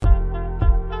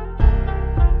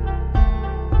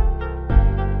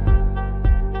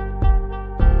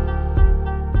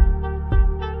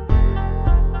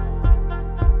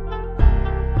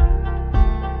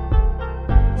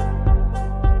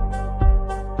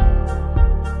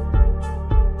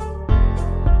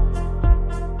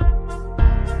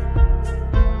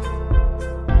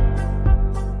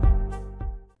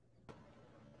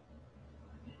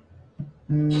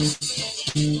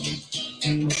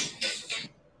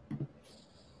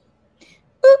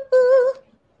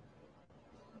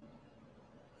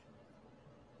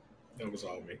was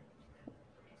all me.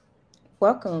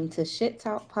 Welcome to Shit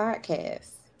Talk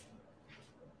Podcast.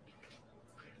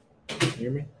 Can you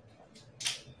hear me?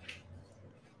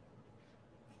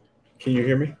 Can you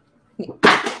hear me?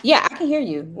 Yeah, I can hear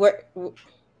you.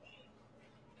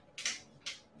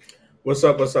 What's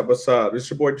up? What's up? What's up? It's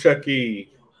your boy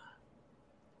Chuckie.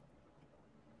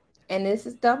 And this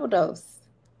is Double Dose.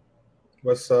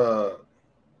 What's up?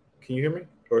 Can you hear me?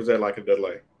 Or is that like a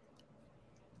delay?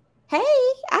 Hey,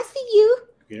 I see you.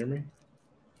 Can you hear me?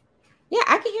 Yeah,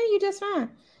 I can hear you just fine.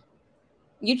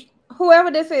 You,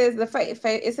 whoever this is,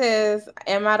 it says,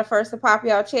 "Am I the first to pop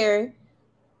y'all cherry?"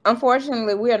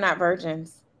 Unfortunately, we are not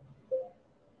virgins.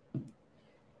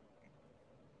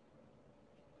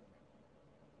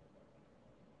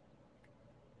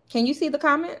 Can you see the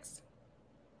comments?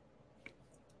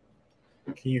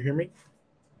 Can you hear me?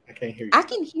 I can't hear you. I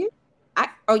can hear.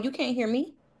 You can't hear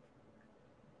me?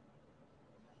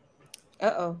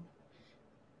 Uh-oh.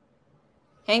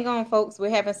 Hang on, folks. We're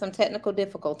having some technical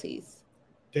difficulties.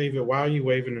 David, why are you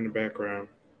waving in the background?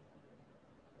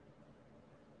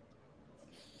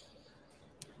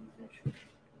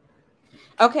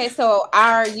 Okay, so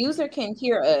our user can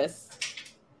hear us.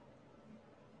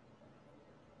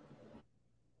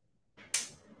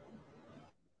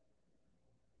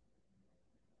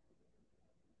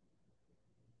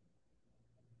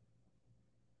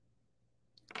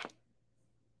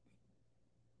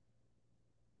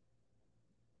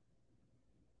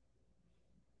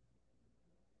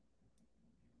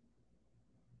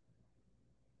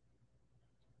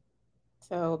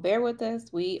 So bear with us.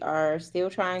 We are still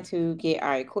trying to get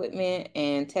our equipment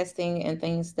and testing and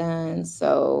things done.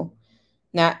 So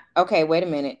not okay, wait a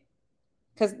minute.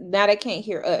 Because now they can't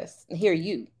hear us, hear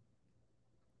you.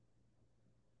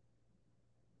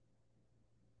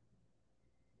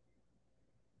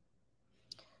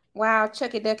 While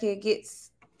Chucky Ducky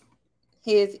gets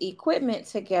his equipment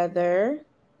together.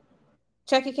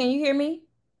 Chucky, can you hear me?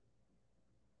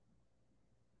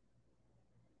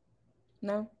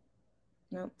 No?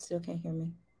 Nope, still can't hear me.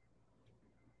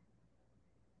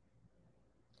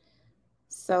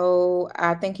 So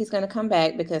I think he's gonna come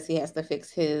back because he has to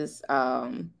fix his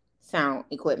sound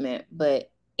equipment. But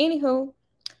anywho,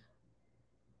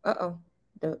 uh-oh.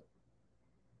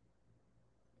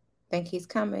 Think he's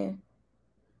coming.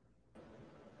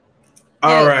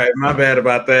 All Hey, right, my bad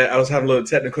about that. I was having a little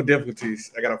technical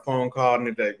difficulties. I got a phone call and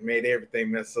it made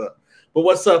everything mess up. But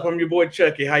what's up? I'm your boy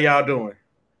Chuckie. How y'all doing?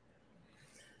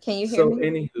 can you hear So,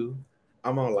 me? anywho,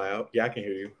 I'm all loud. Yeah, I can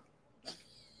hear you.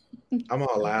 I'm all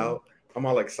Okay. loud. I'm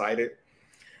all excited.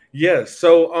 Yeah.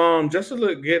 So, just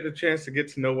to get a chance to get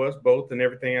to know us both and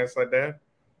everything else like that.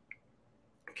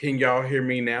 Can y'all hear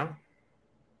me now?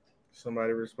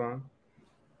 Somebody respond.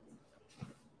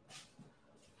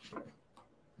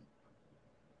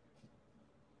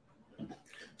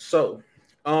 So,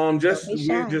 Don't just be we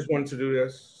shy. just wanted to do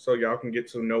this so y'all can get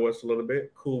to know us a little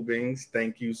bit. Cool beans.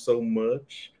 Thank you so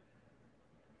much.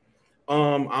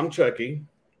 I'm Chucky,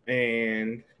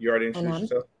 and you already And introduced I'm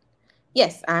yourself.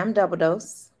 yes, I'm Double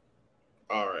Dose.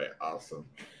 All right, awesome.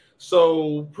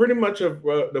 So, pretty much of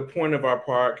the point of our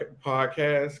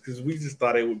podcast, because we just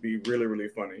thought it would be really, really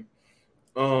funny,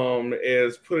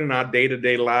 is putting our day to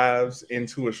day lives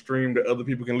into a stream that other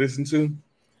people can listen to.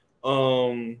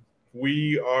 Um,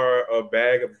 we are a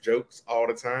bag of jokes all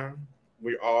the time.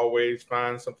 We always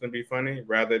find something to be funny,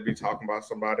 rather it be talking about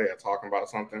somebody or talking about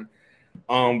something.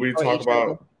 We Or talk each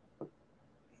other. about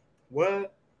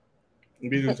what? We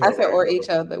do I talk said about or each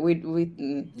other. each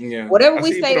other. Yeah, Whatever I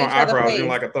we see you say put to on each other eyebrows. You don't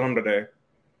face. like a thumb today.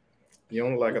 You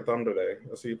don't look like a thumb today.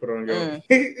 I see you put on your.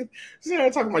 Mm. See,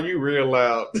 I'm talking about you real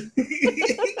loud.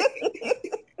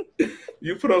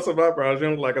 You put on some eyebrows. You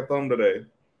don't look like a thumb today.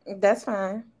 That's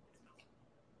fine.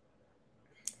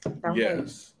 Don't hate.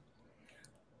 Yes.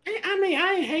 I mean,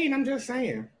 I ain't hating. I'm just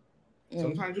saying. Mm.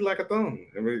 Sometimes you like a thumb.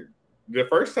 I mean, the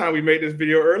first time we made this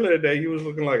video earlier today, you was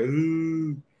looking like,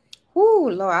 ooh. Ooh,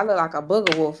 Lord, I look like a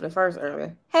booger wolf the first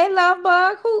earlier. Hey, love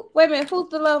bug. Wait a minute, who's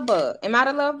the love bug? Am I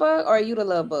the love bug or are you the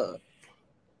love bug?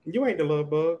 You ain't the love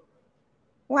bug.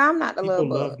 Well, I'm not the love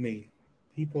People bug. love me.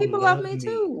 People People love love me me.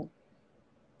 too.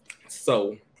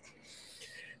 So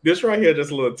this right here,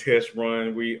 just a little test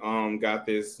run. We got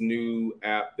this new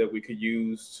app that we could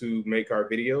use to make our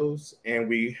videos,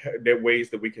 and there ways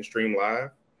that we can stream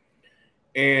live.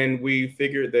 And we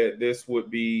figured that this would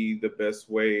be the best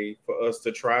way for us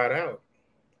to try it out.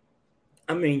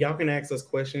 I mean, y'all can ask us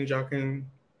questions. Y'all can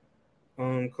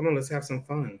come on, let's have some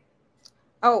fun.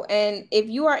 Oh, and if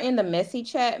you are in the messy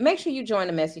chat, make sure you join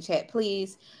the messy chat,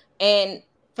 please. And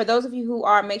for those of you who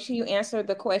are, make sure you answer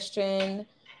the question.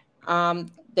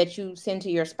 that you send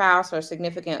to your spouse or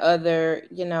significant other,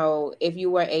 if you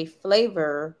were a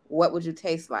flavor, what would you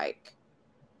taste like?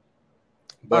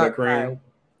 Sorry. Buttercream.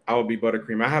 I would be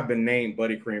buttercream. I have been named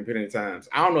buttercream plenty of times.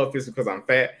 I don't know if it's because I'm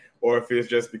fat or if it's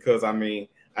just because I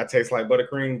taste like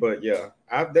buttercream. But yeah,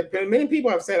 many people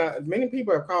have said many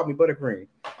people have called me buttercream.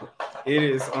 It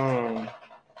is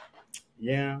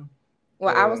yeah,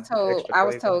 Well, the extra I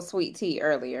was flavor. told sweet tea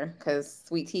earlier because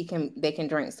sweet tea they can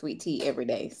drink sweet tea every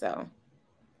day. So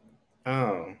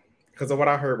Oh, because of what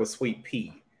I heard was sweet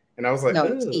pea, and I was like, no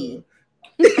ugh, tea.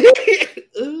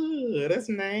 ugh, that's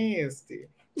nasty.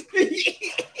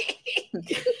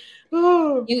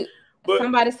 Oh, You but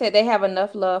Somebody said they have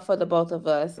enough love for the both of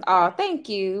us. Oh, thank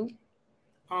you.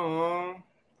 oh,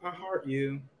 I heart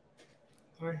you.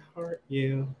 I heart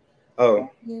you. Oh, Love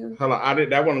you. hold on. I did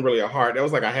that wasn't really a heart. That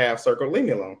was like a half circle. Leave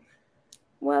me alone.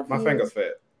 Love My you. finger's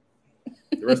fat.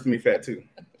 The rest of me fat too.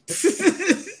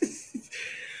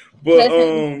 But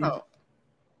Pleasantly plump.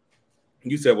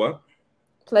 you said what?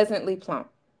 Pleasantly plump.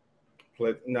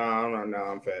 No, no, no.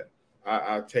 I'm fat.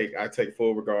 I take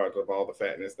full regard of all the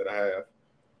fatness that I have.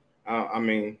 I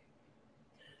mean,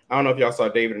 I don't know if y'all saw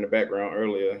David in the background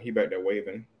earlier. He back there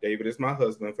waving. David is my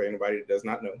husband. For anybody that does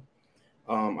not know,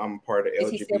 I'm a part of the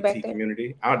Is he still LGBT back there?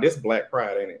 community. This Black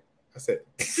Pride, ain't it? I said.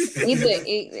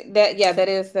 That yeah,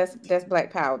 that's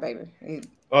Black Power, baby.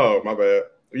 Oh, my bad.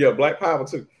 Yeah, Black Power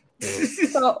too.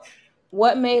 So,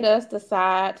 what made us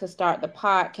decide to start the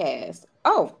podcast?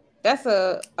 Oh, that's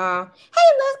hey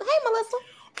Melissa.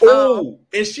 Oh,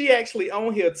 and she actually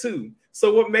on here too.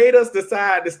 So what made us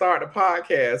decide to start the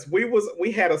podcast?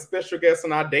 We had a special guest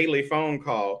on our daily phone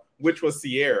call, which was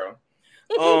Sierra.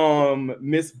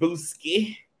 Miss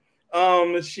Booski.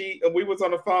 We was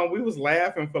on the phone, we was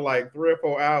laughing for like 3 or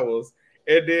 4 hours.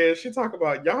 And then she talked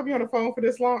about y'all be on the phone for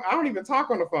this long. I don't even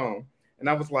talk on the phone. And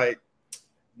I was like,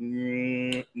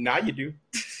 now you do.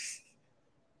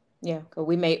 Yeah, because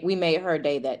we made her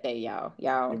day that day,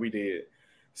 y'all. We did.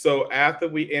 So after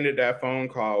we ended that phone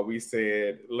call, we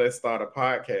said, let's start a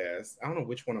podcast. I don't know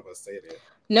which one of us said it.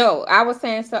 No, I was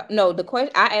saying so. No, the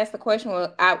question I asked the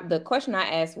question I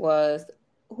asked was,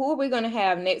 who are we gonna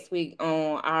have next week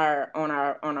on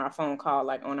our phone call,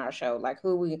 like on our show, like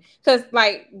who we, because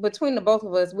like between the both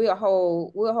of us, we're a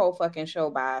whole fucking show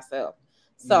by ourselves.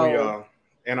 We So are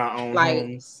in our own like,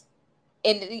 homes.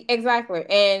 and exactly,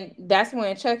 and that's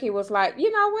when Chuckie was like,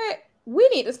 you know what, we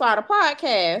need to start a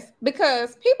podcast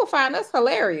because people find us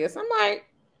hilarious. I'm like,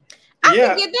 I can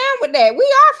Yeah. get down with that. We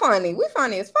are funny. We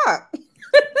funny as fuck.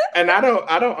 And I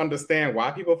don't understand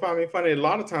why people find me funny. A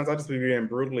lot of times I just be being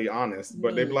brutally honest,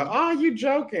 but they be like, Mean. "Oh, you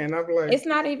joking?" I'm like, It's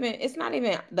not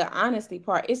even the honesty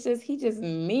part. It's just he just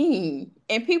mean.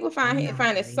 And people "I'm not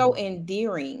find it so mean.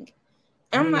 endearing.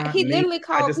 And I'm I'm like, not he mean. literally I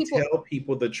called just people. tell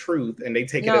people the truth, and they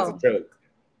take it as a No, joke."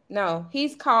 no,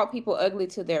 he's called people ugly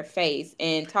to their face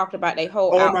and talked about their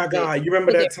whole Oh my outfits god, you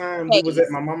remember to their that time we was at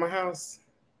face. my mama house?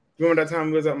 You remember that time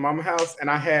we was at mama house, and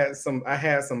I had some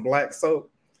black soap.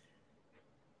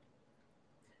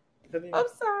 I'm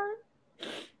sorry.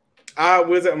 I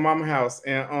was at mama house,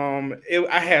 and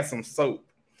I had some soap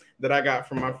that I got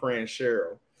from my friend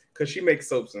Cheryl because she makes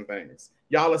soaps and things.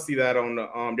 Y'all will see that on the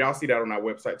y'all see that on our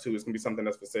website too. It's gonna be something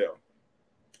that's for sale.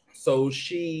 So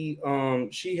she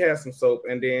had some soap,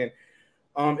 and then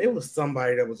it was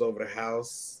somebody that was over the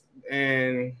house,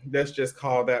 and let's just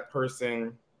call that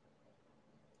person.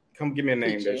 Come give me a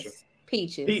name, Desha.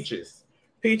 Peaches. Peaches. Peaches.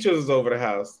 Peaches was over the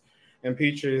house, and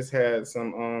Peaches had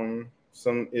some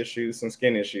issues, some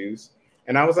skin issues,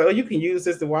 and I was like, "Oh, you can use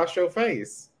this to wash your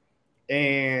face,"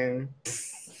 and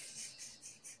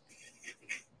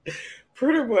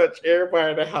pretty much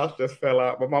everybody in the house just fell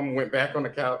out. My mama went back on the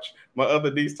couch. My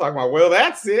other niece talking about, "Well,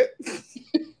 that's it."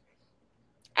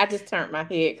 I just turned my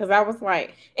head because I was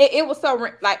like, it was so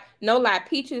like, no lie,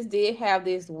 Peaches did have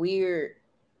this weird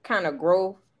kind of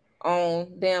growth on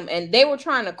them, and they were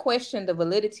trying to question the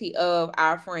validity of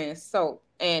our friend's soap.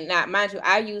 And now, mind you,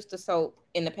 I used the soap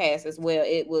in the past as well.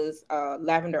 It was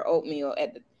lavender oatmeal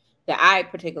at that I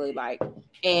particularly like,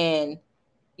 and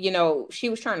she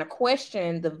was trying to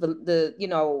question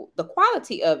the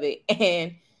quality of it,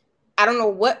 and I don't know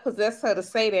what possessed her to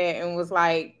say that, and was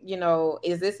like,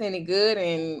 is this any good?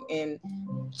 And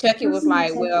Chucky was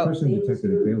like, well, Person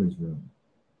detected in Bailey's room.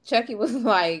 Chucky was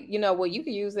like, well, you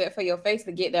can use that for your face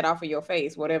to get that off of your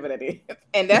face, whatever that is.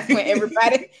 And that's when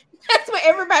everybody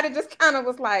just kind of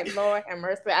was like, Lord have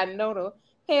mercy. I know the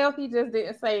hell he just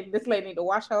didn't say this lady need to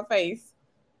wash her face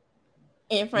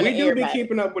in front We of do be everybody.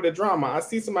 keeping up with the drama. I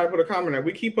see somebody put a comment that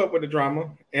we keep up with the drama,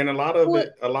 and a lot of Who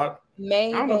it, a lot.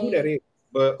 I don't know who that Maybe. is,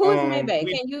 but Who is Maybe?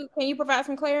 we Can you provide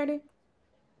some clarity?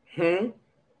 hmm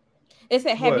It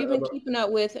said, "Have you What been about? keeping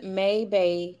up with May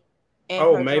Bay and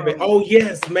Oh, her maybe. drama?" Oh,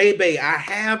 yes, maybe. I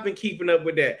have been keeping up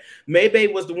with that. Maybe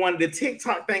was the one, the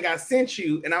TikTok thing I sent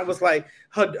you, and I was like,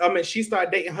 her. I mean, she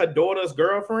started dating her daughter's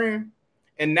girlfriend,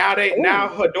 and now Oh,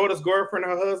 her daughter's girlfriend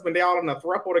and her husband, they all in a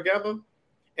throuple together.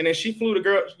 And then she flew the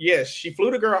girl. Yes, she flew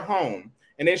the girl home,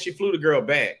 and then she flew the girl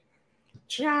back.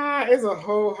 Child, it's a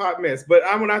whole hot mess. But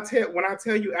when I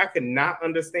tell you, I cannot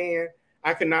understand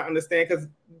because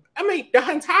I mean the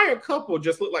entire couple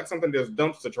just looked like something that's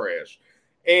dumpster trash,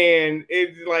 and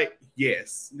it's like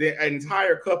yes, the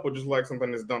entire couple just like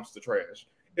something that's dumpster trash.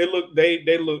 They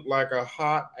look like a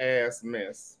hot ass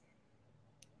mess.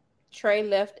 Trey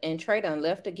left and Trey done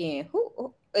left again.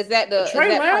 Who is that? The is Trey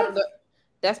that part of left. the?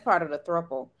 That's part of the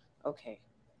throuple. Okay.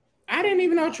 I didn't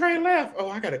even know Trey left. Oh,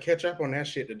 I gotta catch up on that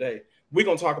shit today. We're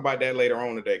gonna talk about that later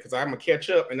on today because I'm gonna catch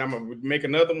up and I'm gonna make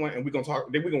another one and we're gonna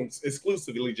talk. Then we're gonna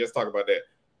exclusively just talk about that.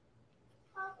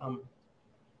 Um,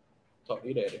 talk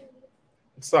to your daddy.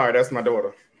 Sorry, that's my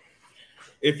daughter.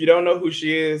 If you don't know who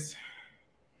she is,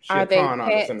 she a Are they con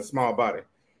artist in a pets? small body.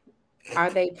 Are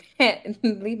they pet?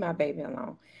 Leave my baby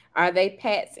alone. Are they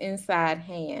pets inside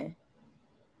hand?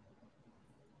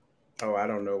 Oh, I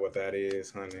don't know what that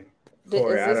is, honey.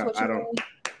 Corey, Is I this don't, what I you don't, mean?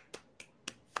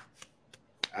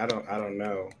 I don't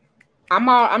know.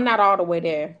 I'm not all the way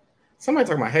there. Somebody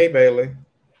talking about, hey Bailey.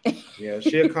 Yeah,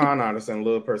 she a con artist in a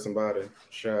little person body.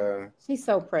 Sure. She's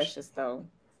so precious though.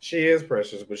 She is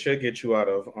precious, but she'll get you out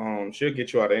of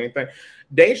anything.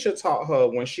 They should taught her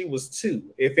when she was 2.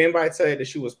 If anybody said that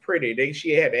she was pretty,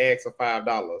 she had to ask for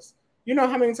 $5. You know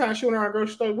how many times she went to our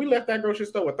grocery store? We left that grocery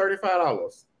store with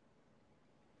 $35.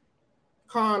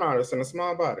 Con artist in a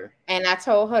small body. And I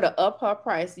told her to up her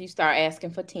price. You start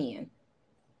asking for 10.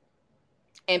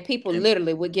 And people And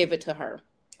literally would give it to her.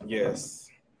 yes,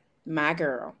 My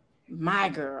girl. My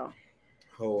girl.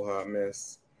 whole hot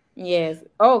mess. Yes.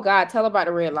 Oh God, tell her about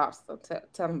the red lobster.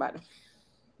 Tell them about it.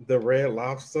 The red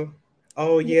lobster.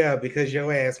 Oh yeah, because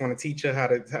your ass want to teach her how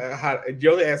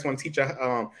your ass want to teach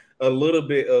her a little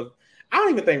bit of. I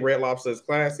don't even think red lobster is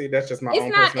classy. That's just my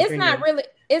own personal opinion.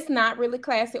 It's not really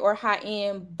classy or high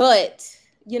end, but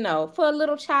for a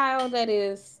little child that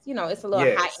is, it's a little high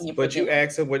Yes, end for but them. you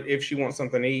ask her what if she wants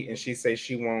something to eat, and she says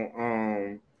she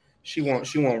want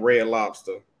red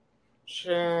lobster.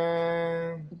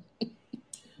 Child.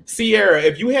 Sierra,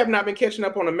 if you have not been catching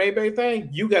up on the Maybay thing,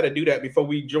 you got to do that before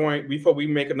we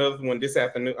make another one this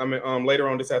afternoon. I mean, later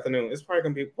on this afternoon. It's probably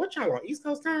gonna be what y'all on East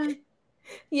Coast time.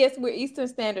 Yes, we're Eastern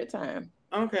Standard Time.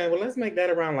 Okay, well let's make that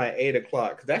around like 8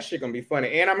 o'clock because that shit gonna be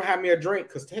funny. And I'm gonna have me a drink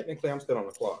because technically I'm still on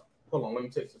the clock. Hold on, let me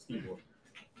text this keyboard.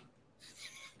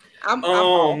 I'm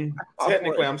all for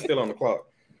Technically it. I'm still on the clock.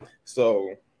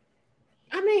 So,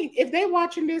 I mean, if they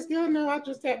watching this, they'll know I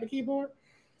just tapped the keyboard.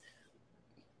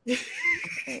 I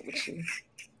can't with you.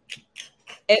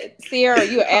 Sierra,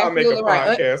 you're I'll make a absolutely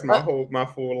right. podcast my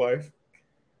full life.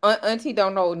 Auntie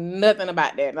don't know nothing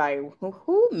about that. Like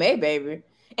who may baby.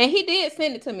 And he did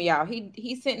send it to me, y'all.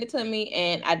 He sent it to me,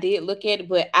 and I did look at it,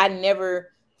 but I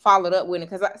never followed up with it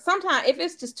because sometimes if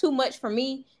it's just too much for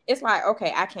me, it's like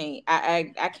okay, I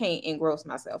can't engross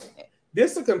myself in it.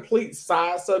 This is a complete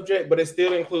side subject, but it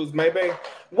still includes maybe.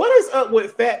 What is up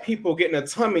with fat people getting a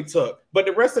tummy tuck, but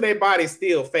the rest of their body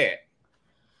still fat?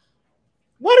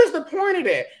 What is the point of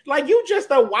that? Like you just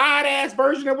a wide ass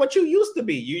version of what you used to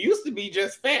be. You used to be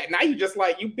just fat. Now you just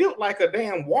like you built like a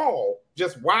damn wall,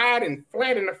 just wide and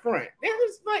flat in the front.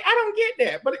 It's like I don't get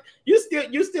that. But you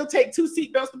still take 2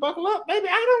 seatbelts to buckle up, baby.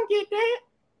 I don't get that.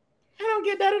 I don't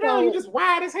get that at all. You So just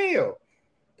wide as hell.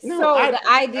 No, so the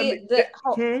I idea mean, the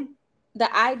hmm?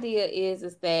 the idea is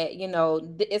that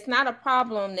it's not a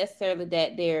problem necessarily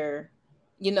that they're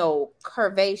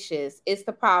curvaceous. It's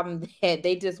the problem that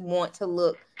they just want to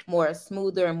look more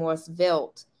smoother and more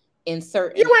svelte in You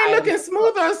certain ain't looking items.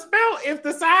 smooth or spelt if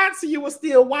the sides to you was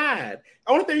still wide.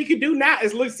 Only thing you can do now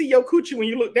is see your coochie when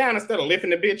you look down instead of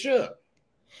lifting the bitch up.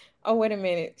 Oh, wait a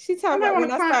minute. She I talking might about want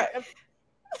when to I find. start.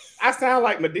 I sound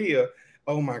like Medea.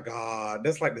 Oh my god,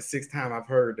 that's like the 6th time I've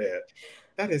heard that.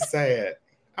 That is sad.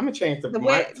 I'm gonna change the the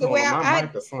way mic the tone way on my I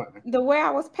mic or something. the way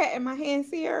I was patting my hands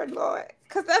here, Lord,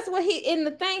 because that's what he in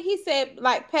the thing he said,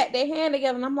 like pat their hand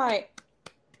together, and I'm like,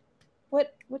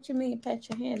 what you mean pat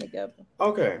your hand together?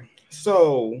 Okay,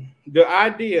 so the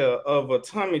idea of a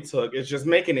tummy tuck is just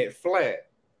making it flat,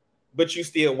 but you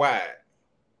still wide.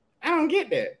 I don't get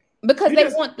that. Because You they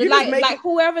just want the you just make like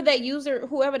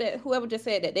it. whoever just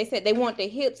said that, they said they want the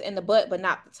hips and the butt, but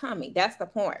not the tummy. That's the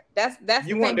point. That's the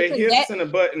You thing want the because that hips and the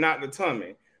butt, not the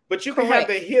tummy. But you can have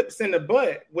correct. the hips and the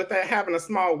butt without having a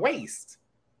small waist.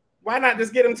 Why not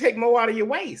just get them take more out of your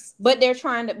waist? But they're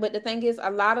trying to. But the thing is,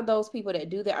 a lot of those people that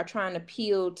do that are trying to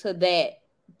appeal to that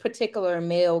particular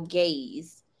male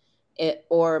gaze,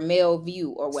 or male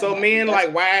view, or what So have you. men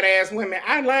like wide ass women.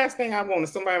 Last thing I want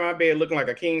is somebody in my bed looking like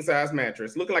a king size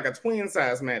mattress, looking like a twin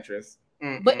size mattress.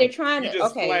 But they're trying You to.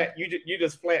 just Okay. flat. You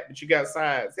just flat, but you got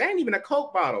sides. That ain't even a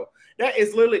Coke bottle. That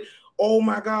is literally. Oh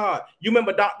my God! You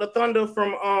remember Dr. Thunder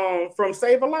from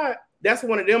Save a Lot? That's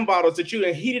one of them bottles that you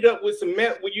done heated up with some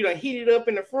melt. Where you done heated up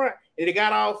in the front and it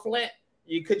got all flat.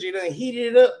 You done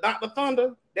heated it up, Dr.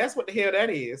 Thunder. That's what the hell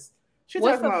that is. She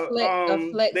What's talking about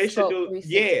a flex they should scope do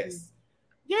 360?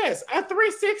 yes, a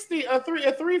 360, a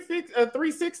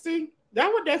 360.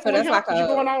 That would So definitely that's help like because you're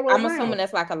going all the way I'm assuming around.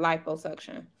 that's like a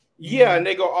liposuction. Yeah, and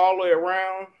they go all the way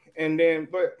around, and then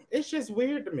but it's just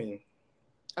weird to me.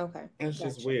 Okay. It's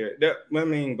just weird.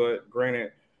 But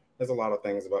granted, there's a lot of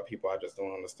things about people I just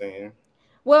don't understand.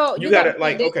 Well, You got to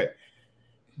like okay,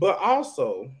 but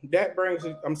also that brings.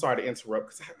 I'm sorry to interrupt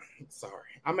because I'm sorry.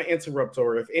 I'm an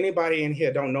interrupter. If anybody in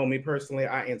here don't know me personally,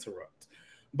 I interrupt.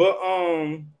 But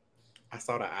I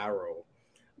saw the eye roll.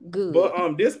 Good.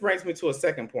 But this brings me to a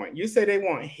second point. You say they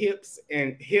want hips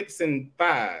and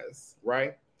thighs,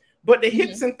 right? But the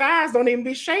hips and thighs don't even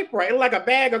be shaped right. It's like a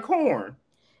bag of corn.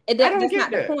 That's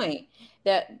not the point.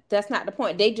 That's not the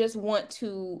point. They just want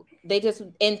to.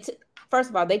 First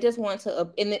of all, they just want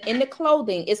to in the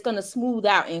clothing. It's going to smooth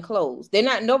out in clothes. They're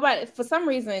not nobody for some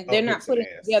reason. They're not putting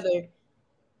together.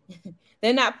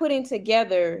 They're not putting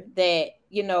together that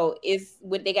is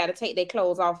what they got to take their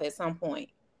clothes off at some point.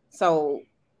 So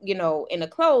in the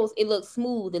clothes, it looks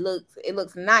smooth. It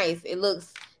looks nice. It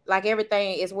looks like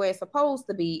everything is where it's supposed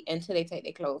to be until they take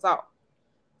their clothes off.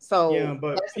 So yeah,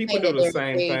 but people do the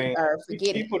same thing.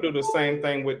 People do the same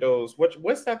thing with those.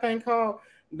 What's that thing called?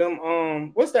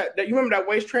 Them what's that? You remember that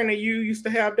waist trainer you used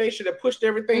to have? They should have pushed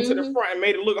everything to the front and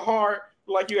made it look hard,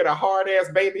 like you had a hard ass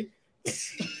baby.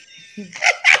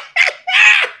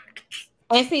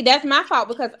 And see, that's my fault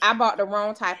because I bought the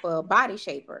wrong type of body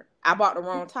shaper. I bought the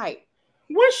wrong type.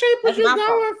 What shape was you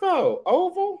going for?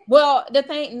 Oval? Well,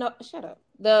 shut up.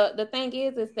 The thing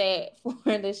is that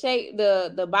for the shape,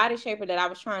 the body shaper that I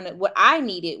was what I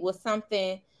needed was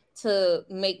something to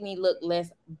make me look less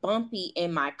bumpy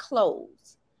in my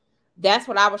clothes. That's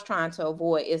what I was trying to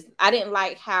avoid. I didn't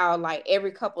like how like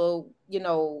every couple,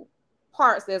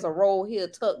 parts there's a roll here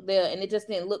tucked there, and it just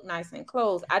didn't look nice in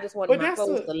clothes. I just wanted my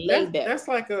clothes to lay better. That's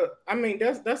like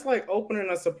that's like opening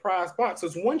a surprise box.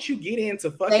 Because once you get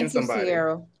into fucking somebody,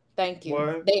 Sierra. Thank you.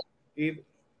 What?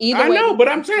 Either I way, know, but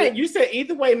I'm saying you said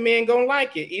either way, men gonna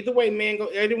like it. Either way,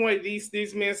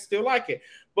 these men still like it.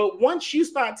 But once you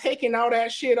start taking all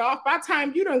that shit off, by the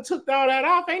time you done took all that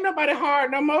off, ain't nobody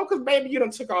hard no more. Because baby, you done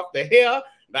took off the hair,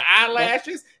 the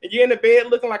eyelashes, and you're in the bed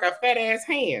looking like a fat ass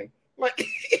hand. Like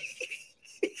looking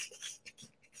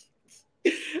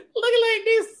like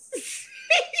this.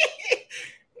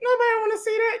 Nobody want to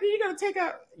see that. You gotta take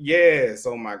out. Yes.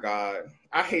 Oh my God.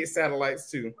 I hate satellites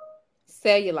too.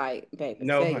 Cellulite, baby.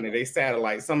 No, honey, they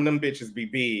satellite. Some of them bitches be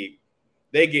big.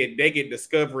 They get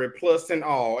Discovery Plus and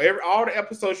all. All the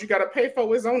episodes you gotta pay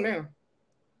for is on there.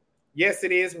 Yes,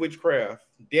 it is witchcraft.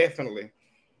 Definitely.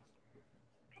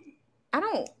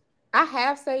 I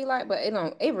have cellulite, but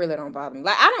it really don't bother me.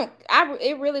 Like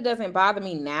it really doesn't bother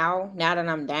me now that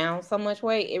I'm down so much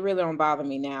weight. It really don't bother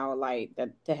me now, like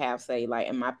to have cellulite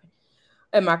in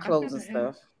my clothes and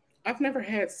stuff. I've never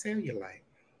had cellulite.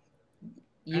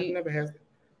 I've never had.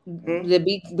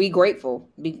 Be grateful.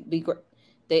 Be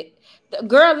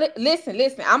girl.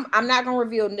 Listen. I'm not gonna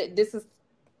reveal. This is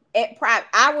at private.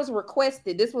 I was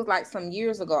requested. This was like some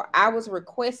years ago. I was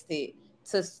requested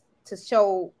to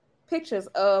show pictures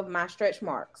of my stretch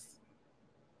marks.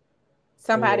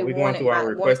 Somebody we going through our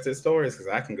requested stories because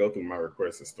I can go through my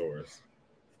requested stories.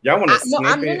 Y'all want a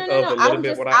snippet of a little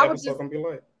bit what our episode gonna be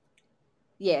like?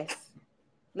 Yes.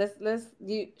 Let's.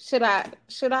 Should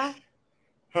I?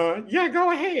 Huh? Yeah,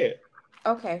 go ahead.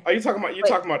 Okay. Are you talking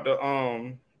about the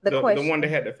one that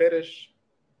had the fetish?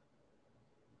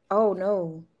 Oh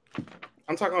no.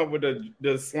 I'm talking about with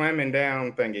the slamming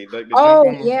down thingy.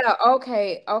 Yeah.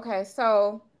 Okay.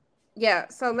 So yeah.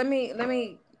 So let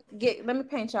me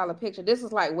paint y'all a picture. This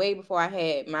is like way before I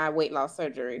had my weight loss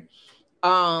surgery.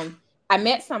 I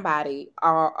met somebody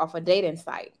off a dating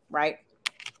site, right?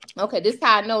 Okay, this is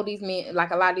how I know these men,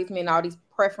 like a lot of these men, all these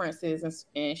preferences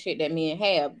and shit that men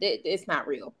have, it's not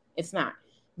real. It's not.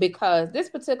 Because this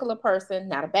particular person,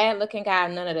 not a bad looking guy,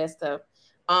 none of that stuff,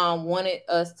 wanted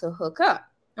us to hook up.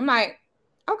 I'm like,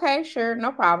 okay, sure,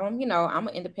 no problem. I'm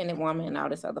an independent woman and all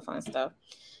this other fun stuff.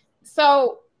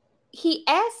 So he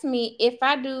asked me if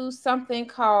I do something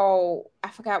called, I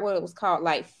forgot what it was called,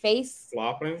 like face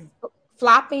Flopping.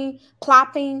 flopping,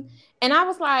 plopping. And I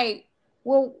was like,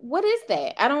 well, what is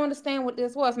that? I don't understand what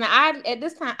this was. Now I at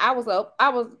this time I was up, I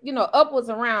was, up was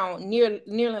around nearly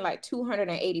like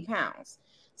 280 pounds.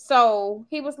 So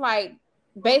he was like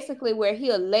basically where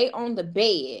he'll lay on the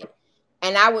bed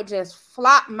and I would just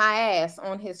flop my ass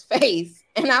on his face.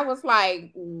 And I was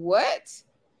like, what?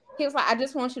 He was like, I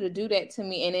just want you to do that to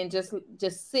me and then just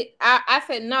sit. I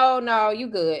said, no, you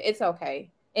good. It's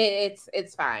okay.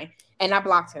 It's fine. And I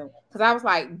blocked him because I was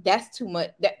like, that's too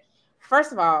much. That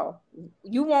first of all,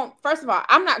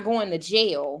 I'm not going to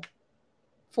jail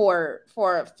for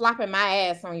flopping my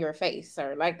ass on your face,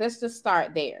 sir. Like, let's just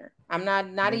start there. I'm not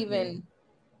Mm-hmm. even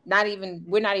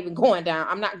we're not even going down.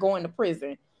 I'm not going to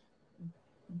prison.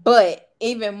 But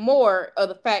even more of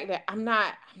the fact that I'm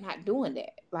not doing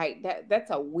that. Like that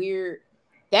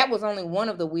was only one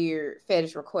of the weird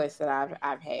fetish requests that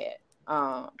I've had.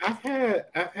 I've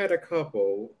had a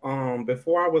couple.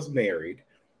 Before I was married,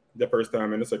 the first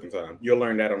time and the second time. You'll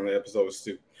learn that on the episodes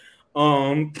too.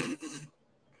 Um,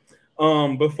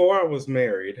 before I was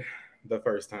married, the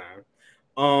first time,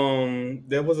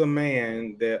 there was a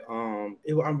man that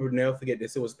I would never forget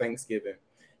this. It was Thanksgiving.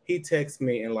 He texted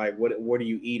me and like, what are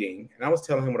you eating? And I was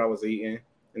telling him what I was eating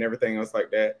and everything else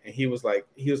like that. And he was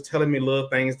telling me little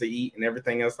things to eat and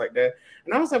everything else like that.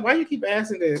 And I was like, why you keep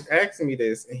asking me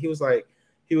this? And he was like,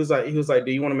 do you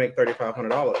want to make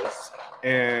 $3,500?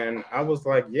 And I was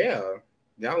like, yeah,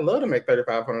 I love to make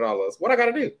 $3,500. What I got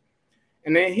to do?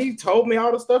 And then he told me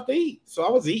all the stuff to eat. So I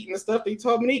was eating the stuff that he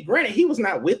told me to eat. Granted, he was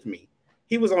not with me.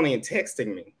 He was only in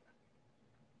texting me.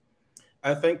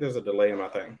 I think there's a delay in my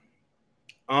thing.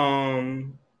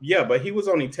 Yeah, but he was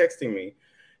only texting me.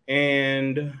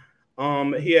 And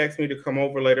he asked me to come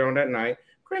over later on that night.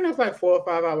 Granted, it was like 4 or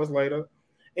 5 hours later. And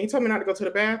he told me not to go to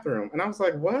the bathroom. And I was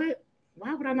like, what?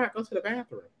 Why would I not go to the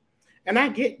bathroom? And I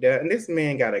get there, and this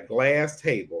man got a glass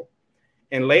table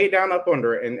and laid down up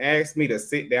under it and asked me to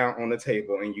sit down on the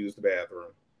table and use the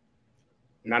bathroom.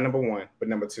 Not number one, but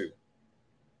number two.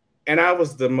 And I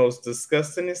was the most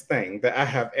disgustingest thing that I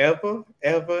have ever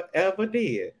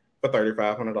did for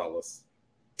 $3,500.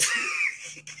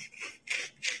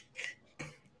 I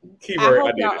Keyword, I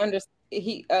hope did y'all it. understand.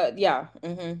 Yeah.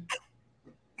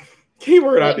 Mm-hmm.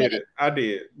 Keyword, I Wait a did minute. it. I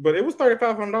did. But it was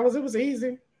 $3,500. It was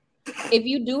easy. If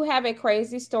you do have a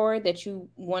crazy story that you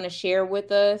want to share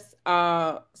with us,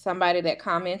 somebody that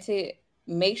commented,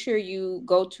 make sure you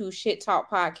go to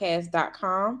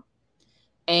shittalkpodcast.com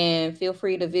and feel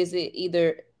free to visit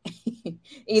either Skip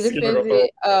it up though.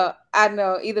 visit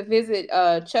either visit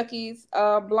Chucky's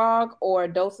blog or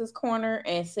Dosa's Corner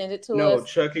and send it to No, us.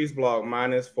 Chucky's blog.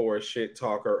 Mine is for shit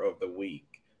talker of the week.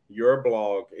 Your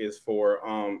blog is for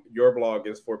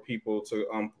people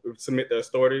to submit their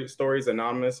stories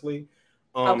anonymously.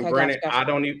 Okay, gotcha, Granted, I gotcha.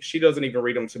 don't even she doesn't even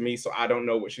read them to me, so I don't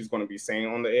know what she's going to be saying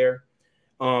on the air.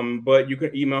 But you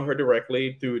can email her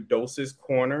directly through Doses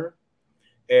Corner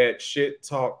at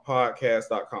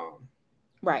shittalkpodcast.com.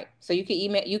 Right. So you can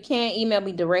email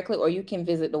me directly or you can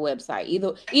visit the website.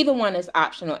 Either one is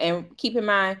optional. And keep in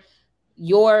mind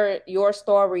your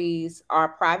stories are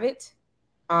private.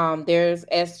 There's,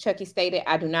 as Chucky stated,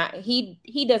 I do not he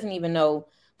doesn't even know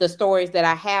the stories that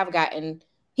I have gotten.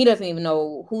 He doesn't even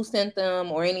know who sent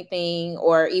them or anything,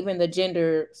 or even the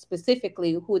gender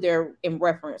specifically who they're in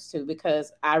reference to,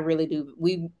 because I really do,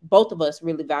 we both of us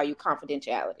really value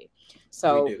confidentiality. We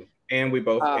So do. And we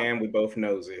both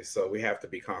nosy, so we have to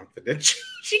be confidential.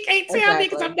 She can't tell me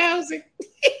because exactly. I'm nosy.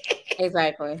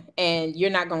 Exactly. And you're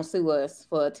not gonna sue us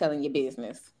for telling your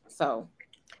business. So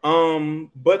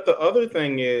But the other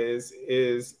thing is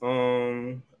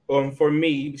for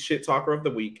me, shit talker of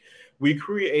the week, we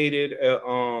created a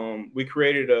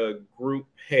group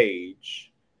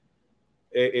page.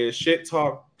 It is shit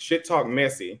talk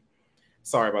messy.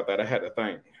 Sorry about that. I had to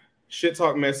think. Shit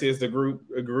talk messy is the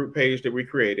group page that we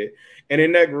created, and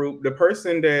in that group, the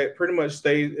person that pretty much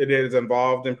stays that is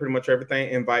involved in pretty much everything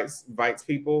invites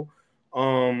people.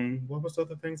 What was the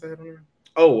other things I had on there?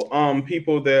 Oh,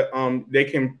 people that they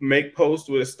can make posts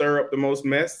with stir up the most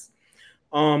mess.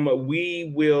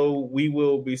 We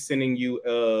will be sending you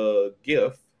a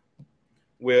gift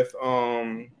with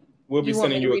we'll be you want me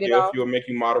sending to you a read it gift. off? You'll make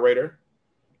you moderator.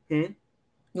 Hmm?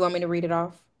 You want me to read it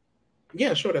off?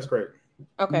 Yeah, sure, that's great.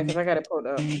 Okay, because I got it pulled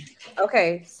up.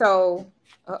 Okay, so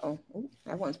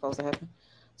that wasn't supposed to happen.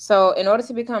 So, in order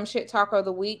to become shit talker of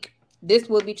the week, this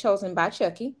will be chosen by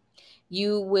Chucky.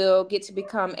 You will get to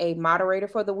become a moderator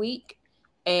for the week,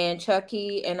 and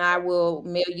Chucky and I will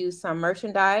mail you some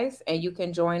merchandise, and you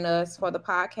can join us for the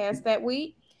podcast that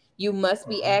week. You must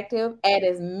be active. Add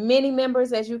as many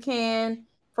members as you can,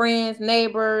 friends,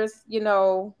 neighbors,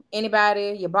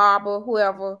 anybody, your barber,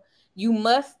 whoever. You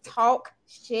must talk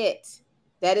shit.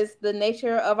 That is the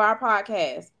nature of our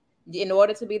podcast. In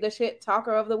order to be the shit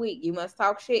talker of the week, you must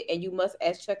talk shit, and you must,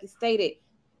 as Chuckie stated,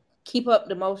 keep up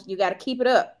the most. You got to keep it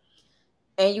up,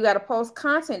 and you got to post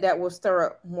content that will stir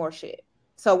up more shit.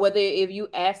 So whether if you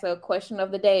ask a question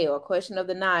of the day or a question of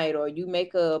the night, or you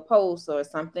make a post or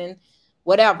something,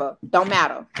 whatever, don't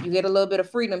matter. You get a little bit of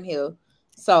freedom here.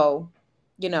 So,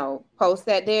 post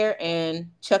that there, and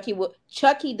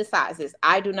Chuckie decides this.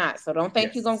 I do not. So don't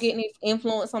think you're gonna get any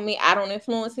influence on me. I don't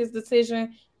influence his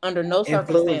decision under no Influence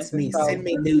circumstances. me. So, Send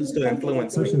me news to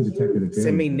influence me.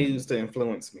 Send me news to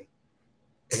influence me.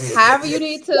 however you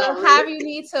need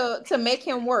to make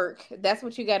him work, that's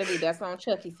what you got to do. That's on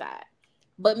Chuckie's side.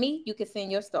 But me, you can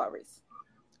send your stories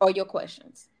or your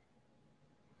questions.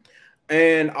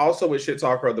 And also with Shit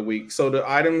Talker of the Week. So the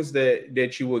items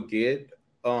that you will get,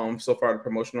 so far the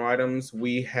promotional items,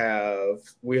 we have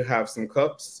some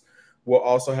cups. We'll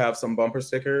also have some bumper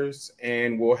stickers,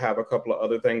 and we'll have a couple of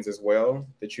other things as well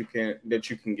that you can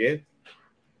get.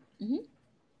 Mm-hmm.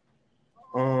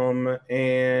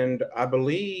 And I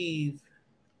believe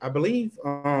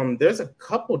there's a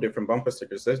couple different bumper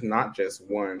stickers. There's not just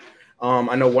one.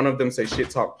 I know one of them says Shit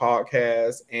Talk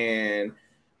Podcast, and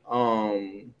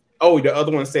the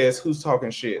other one says Who's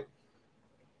Talking Shit.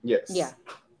 Yes. Yeah.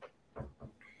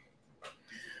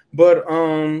 But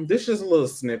this is a little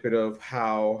snippet of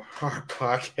how our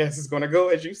podcast is gonna go.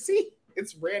 As you see,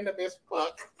 it's random as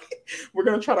fuck. We're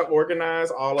gonna try to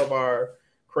organize all of our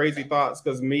crazy thoughts,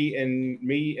 because me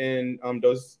and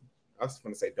those, I was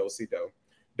gonna say dosey do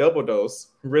double dose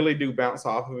really do bounce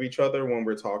off of each other when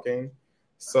we're talking.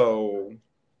 So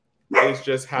it's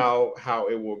just how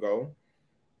it will go.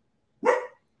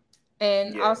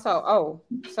 And also,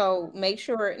 so make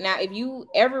sure now, if you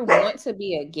ever want to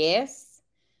be a guest,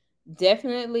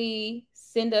 definitely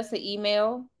send us an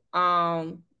email.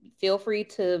 Feel free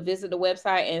to visit the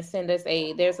website and send us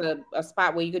there's a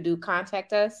spot where you could do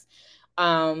contact us.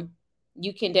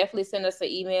 You can definitely send us an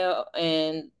email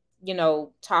and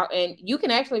talk, and you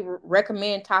can actually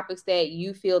recommend topics that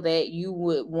you feel that you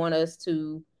would want us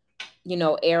to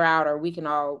air out, or we can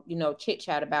all chit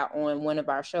chat about on one of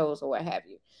our shows or what have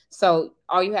you. So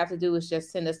all you have to do is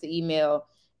just send us the email,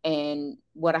 and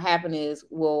what'll happen is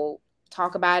we'll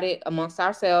talk about it amongst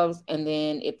ourselves, and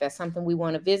then if that's something we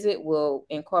want to visit, we'll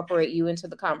incorporate you into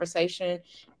the conversation,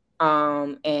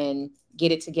 and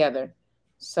get it together.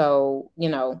 So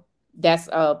that's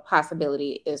a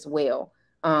possibility as well.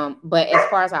 But as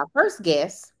far as our first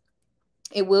guest,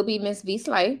 it will be Miss V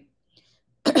Slay.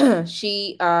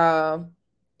 She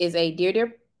is a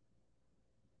dear.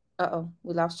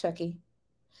 We lost Chuckie.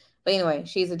 But anyway,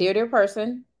 she's a dear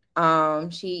person.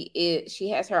 She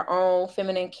has her own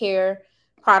feminine care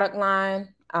product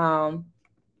line.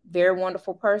 Very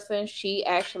wonderful person. She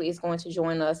actually is going to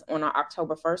join us on our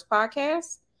October 1st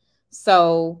podcast.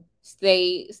 So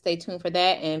stay tuned for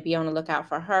that and be on the lookout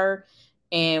for her.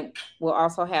 And we'll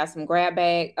also have some grab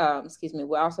bag.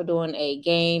 We're also doing a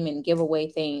game and giveaway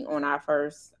thing on our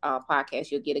first podcast.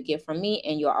 You'll get a gift from me,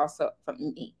 and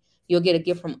you'll get a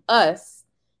gift from us,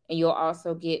 and you'll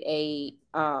also get a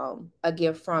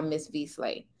gift from Miss V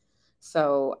Slay.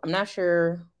 So I'm not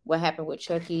sure what happened with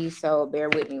Chuckie, so bear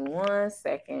with me 1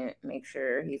 second. Make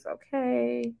sure he's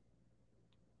okay.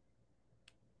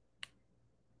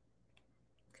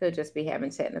 Could just be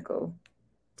having technical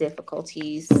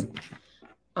difficulties.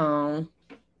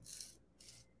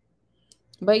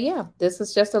 But yeah, this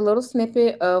is just a little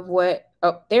snippet of what.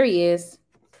 Oh, there he is.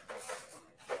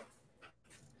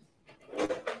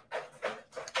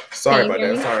 Sorry about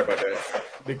that.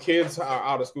 The kids are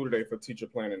out of school today for teacher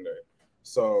planning day.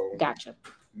 So gotcha.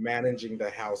 Managing the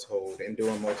household and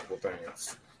doing multiple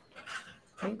things.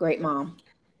 Great mom.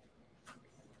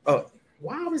 Oh,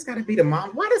 why always gotta be the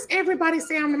mom? Why does everybody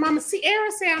say I'm the mama?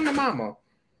 Sierra say I'm the mama.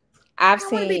 I've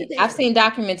seen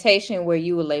documentation where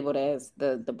you were labeled as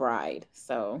the bride.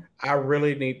 So I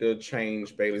really need to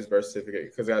change Bailey's birth certificate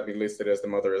because I'd be listed as the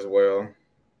mother as well.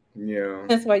 Yeah.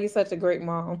 That's why you're such a great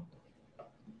mom.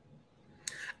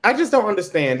 I just don't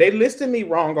understand. They listed me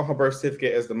wrong on her birth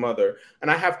certificate as the mother, and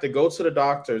I have to go to the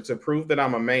doctor to prove that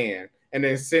I'm a man, and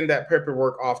then send that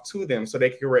paperwork off to them so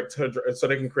they can correct her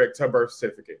birth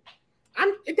certificate.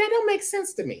 That don't make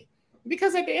sense to me,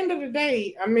 because at the end of the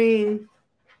day, I mean,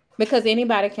 because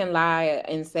anybody can lie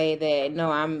and say that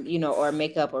no, I'm or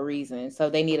make up a reason. So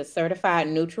they need a certified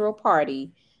neutral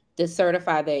party to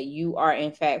certify that you are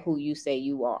in fact who you say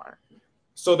you are.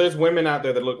 So there's women out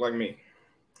there that look like me.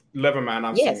 Never mind,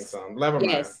 I've seen some. Never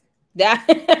mind. That.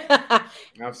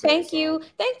 I've seen Thank some. you.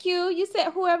 Thank you. You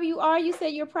said whoever you are, you said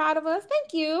you're proud of us.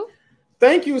 Thank you.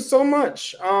 Thank you so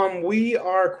much. We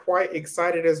are quite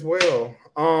excited as well.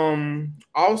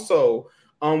 Also,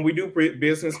 we do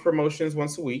business promotions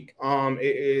once a week.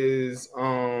 It is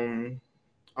I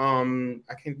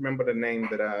can't remember the name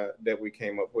that we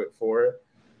came up with for it,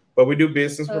 but we do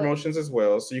business promotions as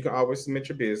well. So you can always submit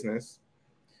your business.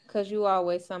 Cause you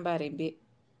always somebody big.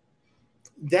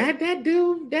 That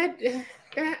dude that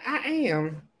I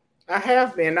am. I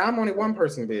have been. Now I'm only one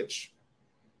person, bitch.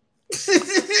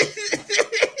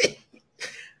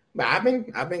 But I've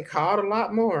been called a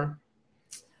lot more.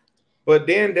 But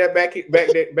then that back in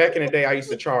the day, I used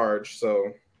to charge.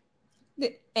 So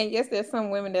And yes, there's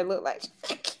some women that look like.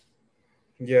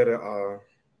 yeah,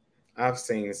 I've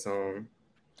seen some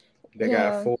that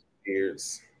got Yeah, full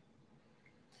beards.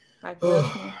 like you,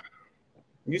 Welshman.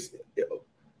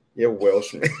 you're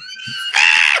Welshman.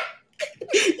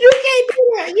 You can't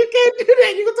do that. You can't do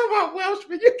that. You can talk about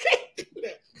Welshman. You can't do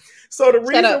that. So the Shut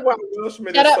reason up. why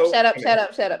Welshman Shut is up. so Shut up. funny. Shut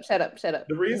up. Shut up. Shut up. Shut up.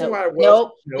 The reason Nope. why Welsh,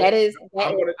 Nope. nope. That I'm is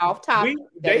gonna off topic.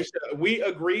 That is we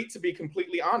agreed to be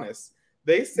completely honest.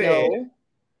 They said no.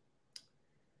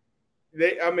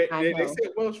 I they know.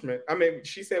 said Welshman.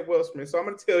 She said Welshman. So I'm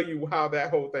gonna tell you how that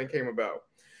whole thing came about.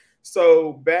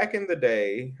 So back in the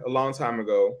day, a long time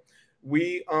ago,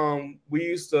 we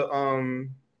used to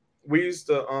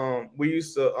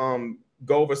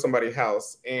go over somebody's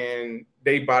house and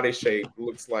they body shape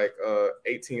looks like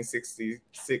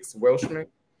 1866 Welshman.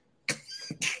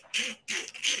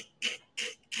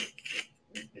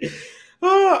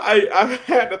 I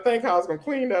had to think how I was gonna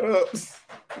clean that up.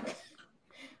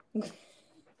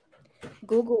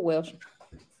 Google Welsh.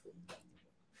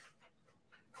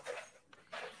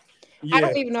 I Yeah,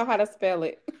 don't even know how to spell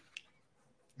it.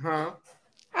 huh?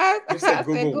 You I said said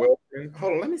Google Google. Welshman.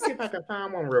 Hold on, let me see if I can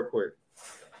find one real quick.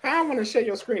 I want to share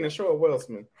your screen and show a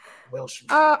Welshman. Welshman.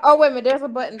 Oh wait a minute. There's a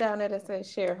button down there that says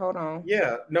share. Hold on.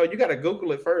 Yeah, no, you got to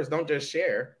Google it first. Don't just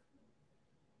share.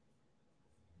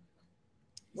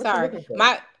 What you Sorry. looking for?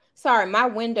 My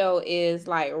window is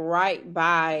like right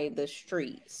by the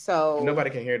street. So Nobody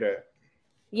can hear that.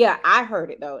 yeah, I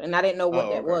heard it though, and I didn't know what Oh,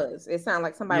 that okay. was. It sounded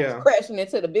like somebody was Yeah, crashing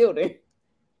into the building.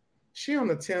 she on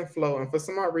the 10th floor, and for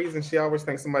some odd reason, she always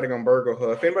thinks somebody gonna burgle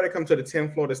her. If anybody come to the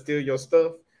 10th floor to steal your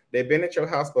stuff, they've been at your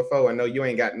house before and know you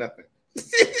ain't got nothing.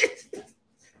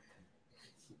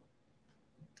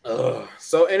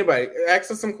 So anybody, ask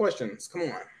us some questions. Come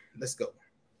on, let's go.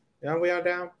 Yeah, we are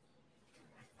down.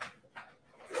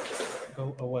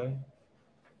 Go away.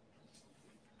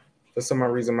 For some odd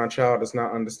reason, my child does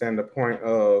not understand the point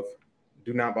of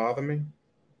 "do not bother me."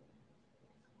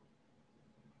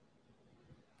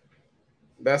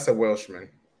 That's a Welshman.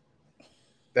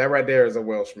 That right there is a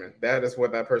Welshman. That is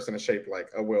what that person is shaped like,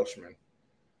 a Welshman.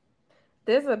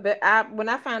 There's a bit. I When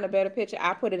I find a better picture,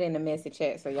 I put it in the message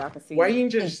chat so y'all can Why see. you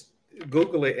just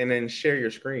Google it and then share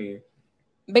your screen?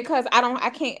 Because I don't. I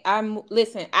can't.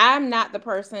 Listen. I'm not the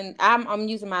person. I'm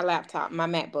using my laptop, my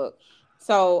MacBook.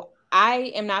 So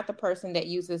I am not the person that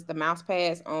uses the mouse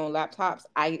pads on laptops.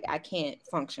 I can't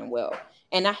function well,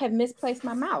 and I have misplaced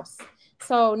my mouse.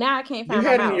 So now I can't You find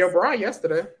my had it in your mouse. bra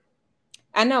yesterday.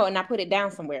 I know, and I put it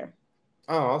down somewhere.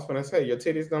 Oh, I was gonna say your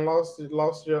titties done lost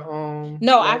your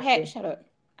No, I've lost had. Shut up.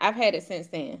 I've had it since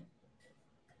then.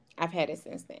 I've had it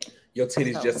since then. your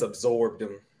titties just So. absorbed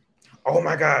them. Oh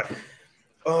my god.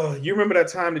 You remember that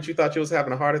time that you thought you was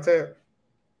having a heart attack?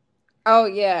 Oh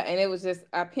yeah, and it was just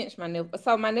I pinched my nipple,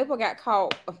 so my nipple got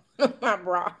caught on my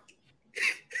bra.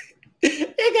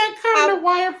 It got caught in Up, the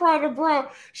wire front of the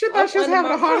bra. She thought up she was under having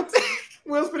my a heart bra. attack.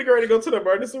 Will's gonna get ready to go to the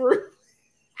emergency room.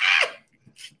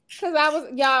 Cause I was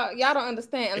y'all don't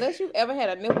understand unless you ever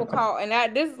had a nipple caught,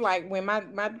 and this is like when my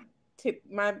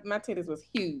titties was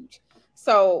huge,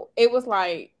 so it was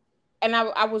like, and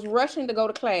I was rushing to go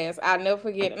to class. I'll never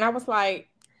forget, and I was like,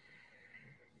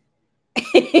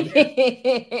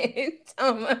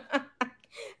 Toma.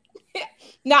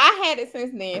 No, I had it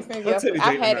since then. Since Her yesterday, titties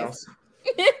I've ate the had mouse.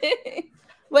 it.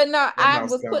 But no, That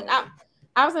mouse gone.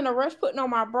 I was in a rush putting on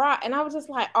my bra, and I was just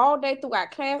like all day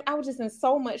throughout class, I was just in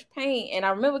so much pain. And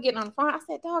I remember getting on the phone. I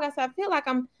said, "Dog," I said, "I feel like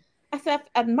I said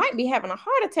I might be having a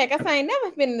heart attack." I said, "I ain't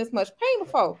never been in this much pain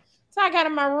before." So I got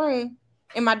in my room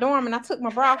in my dorm, and I took my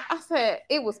bra off. I said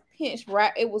it was pinched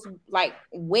right. It was like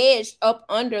wedged up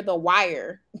under the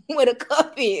wire where the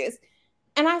cup is.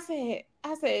 And I said,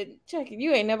 Chuckie,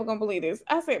 you ain't never gonna believe this.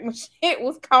 I said my shit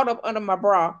was caught up under my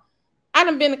bra. I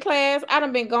done been to class. I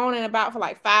done been going and about for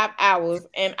like 5 hours,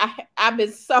 and I've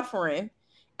been suffering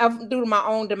due to my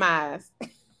own demise.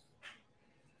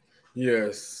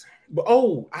 Yes. But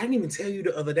oh, I didn't even tell you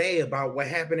the other day about what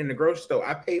happened in the grocery store.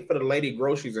 I paid for the lady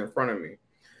groceries in front of me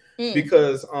Mm.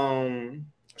 because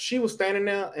she was standing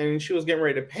there and she was getting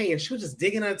ready to pay and she was just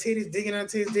digging her titties, digging her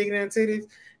titties, digging her titties.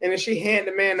 And then she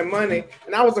handed the man the money,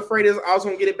 and I was afraid I was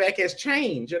gonna get it back as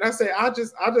change. And I said, I'll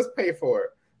just pay for it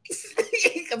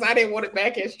because I didn't want it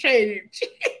back as change.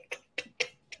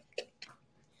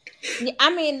 Yeah,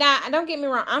 I mean, now don't get me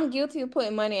wrong. I'm guilty of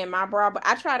putting money in my bra, but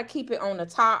I try to keep it on the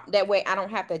top. That way, I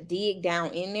don't have to dig down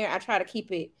in there. I try to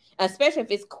keep it, especially if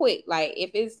it's quick. Like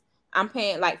if it's I'm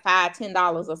paying like $5,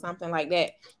 $10 or something like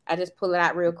that. I just pull it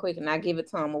out real quick and I give it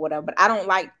to them or whatever. But I don't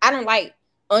like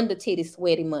under titty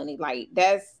sweaty money. Like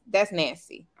that's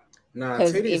nasty. Nah,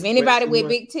 Because titties if sweat anybody too with much.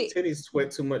 big tit, Titties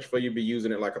sweat too much for you to be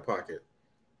using it like a pocket.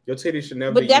 Your titties should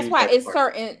never be but that's used why like a it's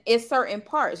pocket. certain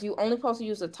parts. You only supposed to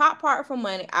use the top part for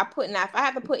money. I put now if I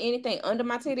have to put anything under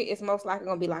my titty, it's most likely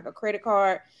gonna be like a credit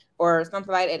card or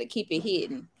something like that to keep it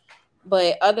hidden.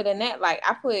 But other than that, like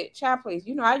I put child please,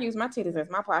 I use my titties as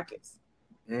my pockets.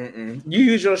 Mm-mm. You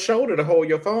use your shoulder to hold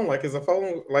your phone like it's a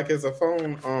phone, like it's a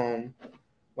phone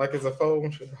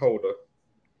holder.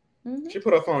 Hmm. She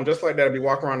put her phone just like that and be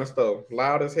walking around the store,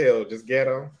 loud as hell, just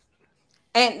ghetto.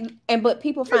 And but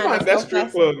people You find find that that so strip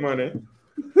fascinating. club money.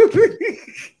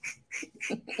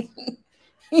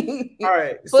 All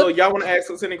right, so But y'all want to ask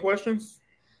us any questions?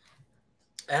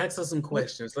 Ask us some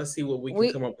questions. Let's see what we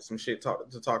can come we up with some shit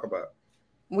to talk about.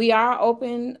 we are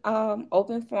open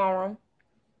forum.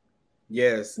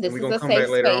 Yes, and This we're is gonna a come back safe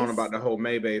later on about space. the whole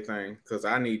Maybay thing because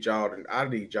I need y'all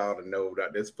to know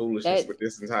that there's foolishness That with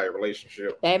this entire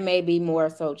relationship. that may be more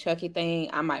so Chucky thing.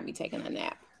 I might be taking a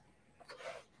nap.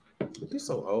 You're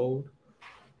so old.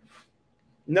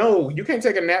 No, you can't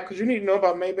take a nap because you need to know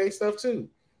about Maybay stuff too.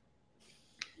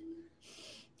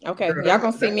 Okay, Girl, that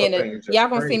whole thing is just y'all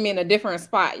gonna see me crazy. in a different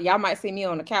spot. Y'all might see me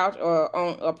on the couch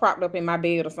or propped up in my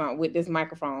bed or something with this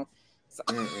microphone. So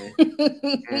Mm-mm,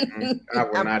 mm-mm. I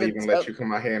will I'm not the even let tough. you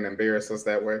come out here and embarrass us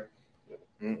that way.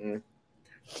 Mm-mm.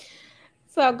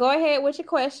 So go ahead with your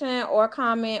question or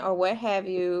comment or what have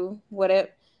you.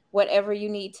 Whatever you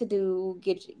need to do,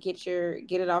 get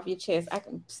it off your chest. I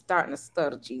can starting to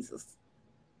stutter, Jesus.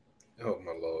 Oh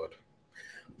my lord.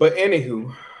 But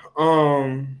anywho,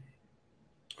 um,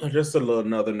 just a little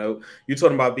another note. You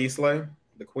talking about V Slay,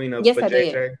 the queen of Yes, I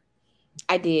did. J.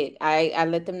 I did. I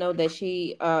let them know that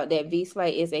that V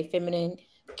Slay is a feminine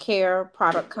care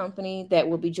product company that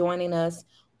will be joining us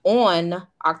on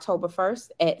October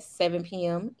 1st at 7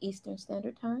 p.m. Eastern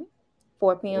Standard Time,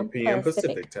 4 4 p.m. p.m. Pacific.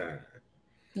 Pacific time.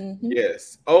 Mm-hmm.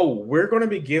 Yes. Oh, we're gonna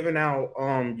be giving out.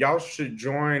 Y'all should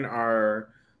join our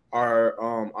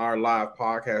live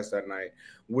podcast that night.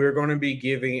 We're gonna be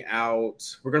giving out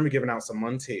some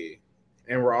Monty,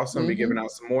 and we're also gonna be giving Mm-hmm.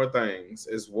 out some more things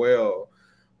as well.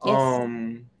 Yes.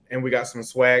 And we got some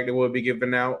swag that we'll be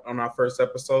giving out on our first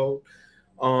episode.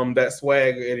 That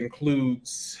swag, it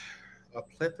includes a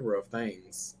plethora of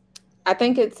things. I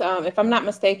think it's if I'm not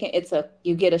mistaken,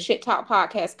 you get a shit talk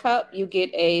podcast cup, you get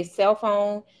a cell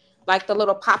phone, like the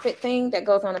little pop-it thing that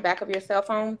goes on the back of your cell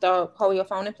phone to hold your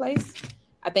phone in place.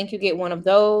 I think you get one of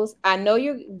those. I know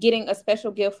you're getting a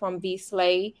special gift from V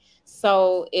Slay.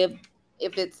 So if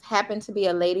it's happened to be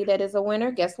a lady that is a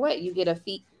winner, guess what? You get a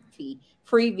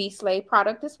free V Slay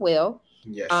product as well.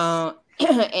 Yes. Uh,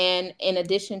 and in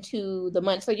addition to the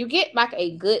money, so you get like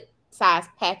a good size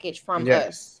package from us.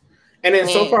 Yes. And then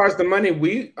so And far as the money,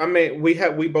 we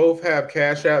both have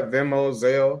Cash App, Venmo,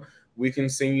 Zelle. We can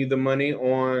send you the money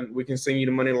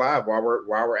live while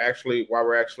we're actually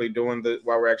doing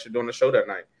the show that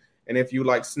night. And if you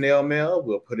like snail mail,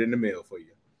 we'll put it in the mail for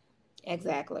you.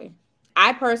 exactly.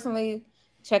 I personally,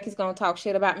 Chucky's gonna talk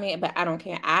shit about me, but I don't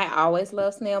care. I always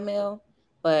love snail mail,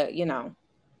 but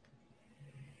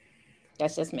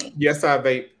that's just me. Yes, I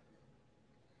vape.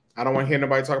 I don't want to hear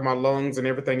nobody talking about lungs and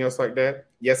everything else like that.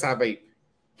 Yes, I vape.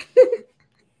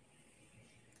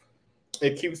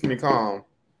 It keeps me calm.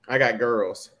 I got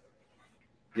girls.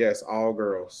 Yes, all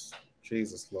girls.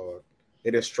 Jesus Lord.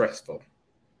 It is stressful.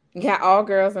 You got all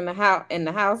girls in the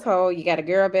household. You got a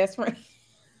girl best friend.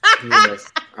 Yes,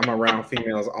 I'm around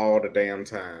females all the damn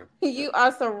time. You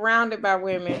are surrounded by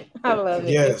women. I love it.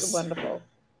 It's Yes, wonderful.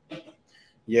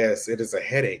 yes, it is a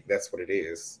headache. That's what it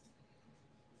is.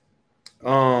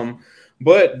 Um,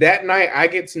 but that night I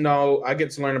get to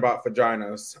learn about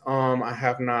vaginas. I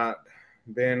have not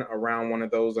been around one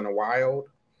of those in a while.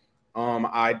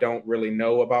 I don't really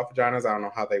know about vaginas. I don't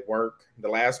know how they work. The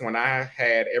last one I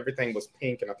had, everything was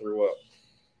pink and I threw up.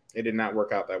 It did not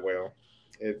work out that well.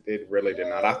 It really did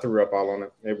not. I threw up all on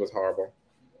it. It was horrible.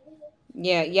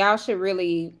 Yeah, y'all should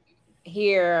really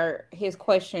hear his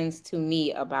questions to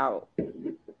me about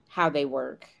how they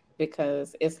work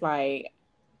because it's like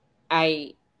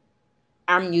I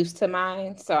I'm used to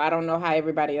mine, so I don't know how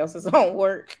everybody else is on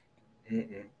work.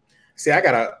 Mm-mm. See, I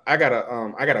got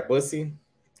a bussy.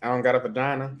 I don't got a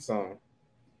vagina, so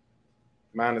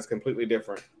mine is completely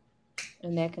different.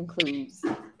 And that concludes.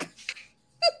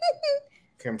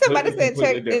 Somebody Completely, said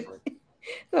completely check it. different.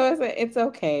 So I said it's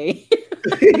okay.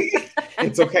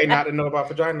 It's okay not to know about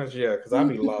vaginas, yeah, because I'll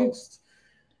be lost.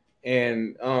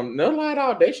 And no lie at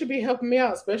all, they should be helping me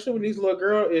out, especially with these little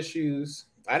girl issues.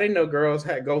 I didn't know girls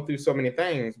had go through so many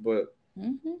things, but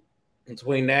Mhm.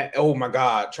 between that, oh my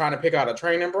god, trying to pick out a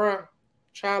training bra,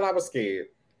 child, I was scared.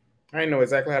 I didn't know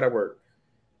exactly how that worked.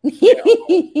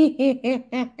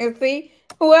 See,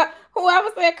 whoever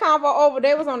said convo over,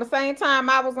 they was on the same time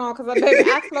I was on because baby,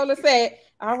 I slowly said,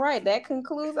 "All right, that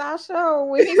concludes our show."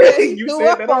 When he said he You threw said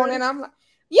up that on already. it, I'm like,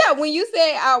 "Yeah." When you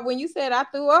said I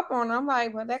threw up on it, I'm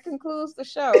like, "Well, that concludes the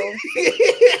show."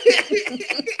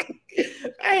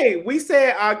 Hey, we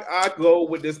said I go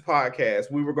with this podcast.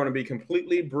 We were going to be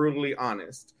completely brutally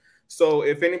honest. So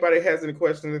if anybody has any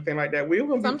questions or anything like that,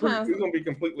 Sometimes, we're gonna be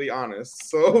completely honest.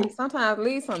 So sometimes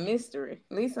leave some mystery,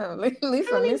 leave I some mean,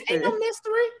 ain't no mystery.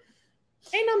 mystery.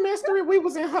 Ain't no mystery. We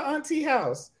was in her auntie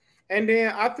house. And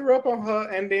then I threw up on her,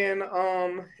 and then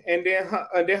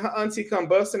her auntie come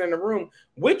busting in the room,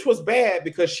 which was bad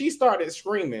because she started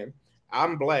screaming.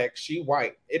 I'm black, she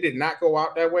white. It did not go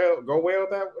out that well, go well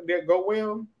that did go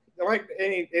well. Like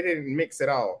it didn't mix at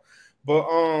all. But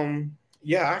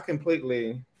yeah, I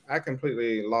completely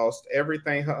lost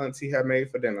everything her auntie had made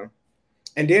for dinner.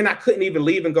 And then I couldn't even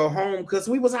leave and go home because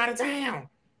we was out of town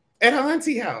at her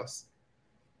auntie house.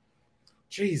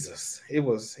 Jesus, it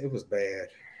was bad.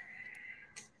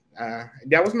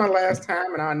 That was my last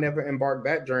time, and I'll never embark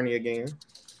that journey again.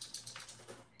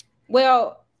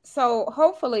 Well, so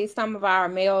hopefully some of our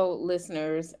male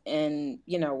listeners and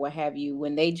what have you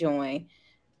when they join,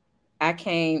 I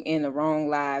came in the wrong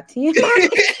live TMI.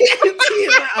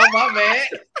 Oh my bad.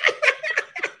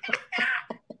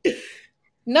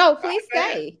 No, My please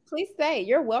bad. stay. Please stay.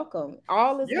 You're welcome.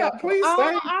 All is Yeah, welcome. please All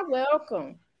stay. are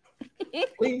welcome.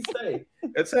 Please stay.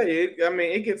 I tell you, I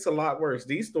mean, it gets a lot worse.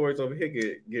 These stories over here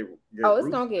get Oh, it's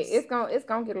gonna get ruthless.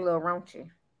 a little raunchy.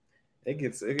 It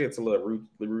gets a little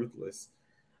ruthless.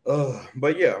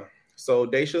 But yeah. So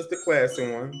Dacia's the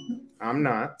classy one. I'm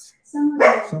not.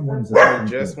 Someone's Give me attempting.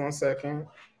 just one second.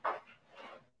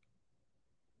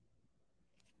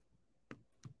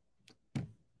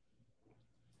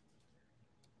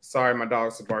 Sorry, my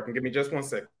dogs are barking. Give me just one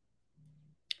second.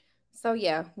 So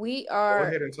yeah, we Go are.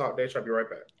 ahead and talk, Dacia. I'll be right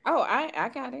back. Oh, I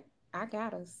got it. I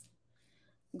got us.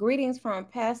 Greetings from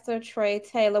Pastor Trey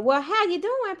Taylor. Well, how you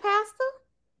doing, Pastor?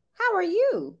 How are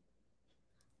you?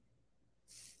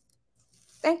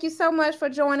 Thank you so much for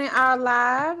joining our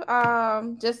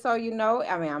live. Just so you know,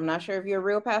 I mean, I'm not sure if you're a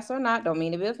real pastor or not. Don't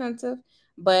mean to be offensive,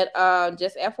 but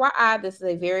just FYI, this is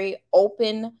a very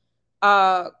open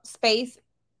space.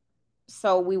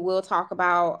 So we will talk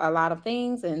about a lot of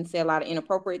things and say a lot of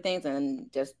inappropriate things, and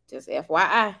just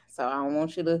FYI. So I don't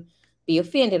want you to be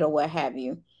offended or what have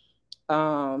you.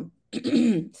 So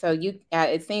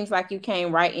it seems like you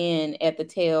came right in at the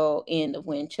tail end of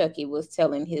when Chuckie was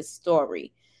telling his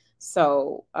story.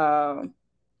 So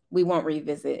we won't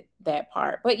revisit that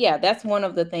part. But yeah, that's one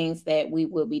of the things that we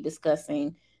will be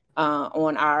discussing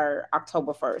on our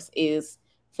October 1st is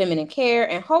feminine care.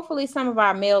 And hopefully some of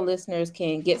our male listeners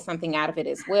can get something out of it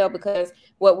as well, because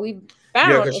what we Yeah,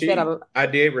 found because is that I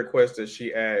did request that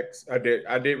she asks. I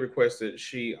did request that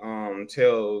she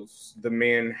tells the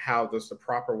men how there's the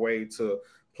proper way to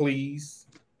please.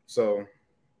 So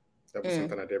that was mm,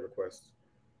 something I did request.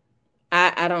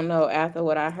 I don't know after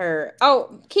what I heard.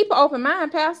 Oh, keep an open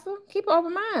mind, Pastor. Keep an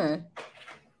open mind.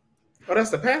 Oh,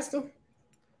 that's the pastor.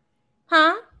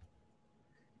 Huh?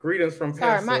 Greetings from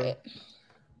Sorry, Pastor my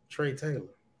Trey Taylor.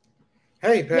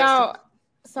 Hey, Pastor. y'all.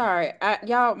 Sorry,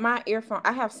 y'all. My earphone.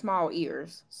 I have small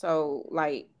ears, so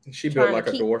like She built trying to like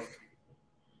a keep. dwarf.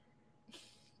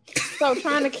 So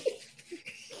trying to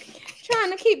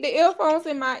keep the earphones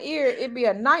in my ear, it'd be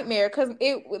a nightmare because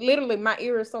it literally my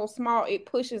ear is so small it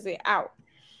pushes it out.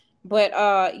 But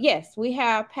yes, we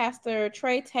have Pastor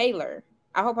Trey Taylor.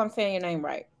 I hope I'm saying your name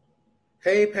right.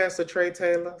 Hey, Pastor Trey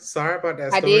Taylor. Sorry about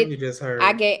that I story did. you just heard.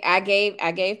 I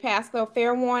gave Pastor a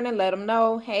fair warning. Let him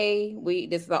know, hey,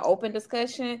 this is an open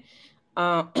discussion.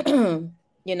 Um,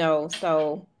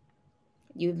 so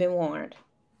you've been warned.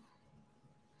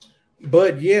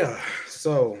 But yeah,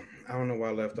 so I don't know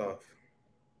where I left off.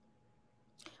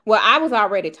 Well, I was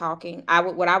already talking.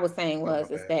 What I was saying Oh my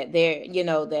was is bad.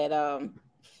 that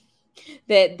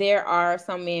that there are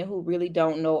some men who really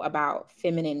don't know about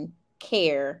feminine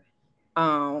care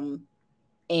um,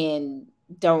 and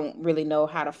don't really know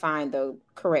how to find the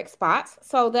correct spots.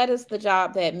 So that is the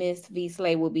job that Miss V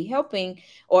Slay will be helping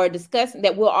or discussing,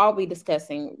 that we'll all be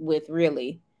discussing with,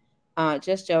 really.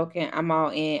 Just joking. I'm all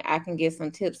in. I can get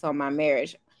some tips on my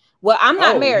marriage. Well, I'm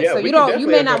not Oh married, yeah, so we you could don't. You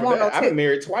definitely may help you not out with want no that. I've been tips.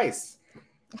 married twice.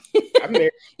 I'm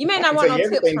married. You may I not can want tell no you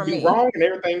tips everything from do me. wrong and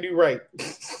everything do right.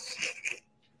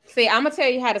 See, I'm gonna tell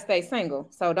you how to stay single.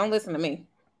 So don't listen to me.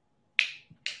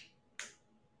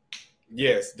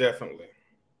 Yes, definitely.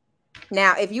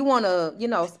 Now, if you want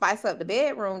to, spice up the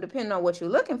bedroom, depending on what you're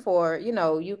looking for,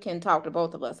 you can talk to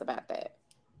both of us about that.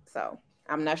 So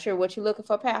I'm not sure what you're looking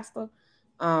for, Pastor.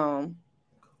 Um,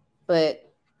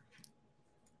 but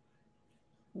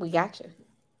we got you.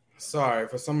 Sorry,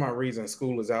 for some odd reason,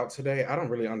 school is out today. I don't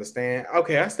really understand.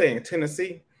 Okay, I stay in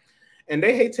Tennessee, and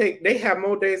they have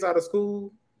more days out of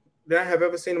school than I have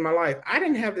ever seen in my life. I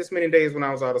didn't have this many days when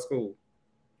I was out of school,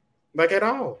 like at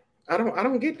all. I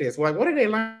don't get this. Like, what are they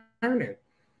learning?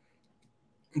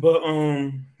 But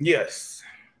yes.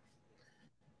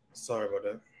 Sorry about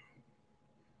that.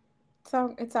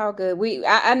 So it's all good.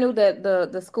 I knew that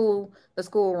the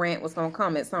school rant was gonna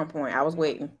come at some point. I was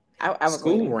waiting. I was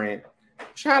School waiting. rant.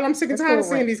 Child, I'm sick The and tired of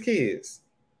school seeing rant. these kids.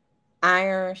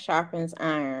 Iron sharpens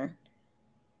iron.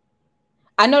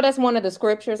 I know that's one of the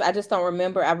scriptures. I just don't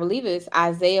remember. I believe it's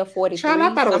Isaiah Child, I 43,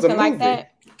 thought it was a something like movie.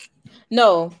 that.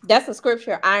 No, that's a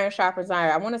scripture. Iron sharpens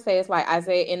iron. I want to say it's like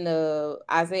Isaiah in the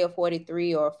Isaiah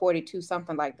 43 or 42,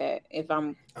 something like that. If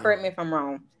I'm correct me Oh, if I'm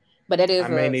wrong, but that I is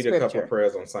may a need a couple of scripture.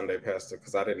 prayers on Sunday, Pastor,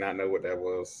 because I did not know what that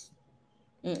was.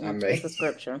 I may. It's a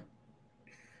scripture.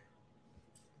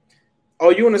 Oh,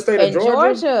 you in the state of In Georgia?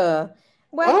 Georgia,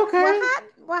 Okay.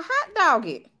 what hot dog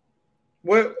it?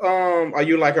 What are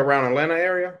you like around Atlanta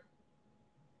area?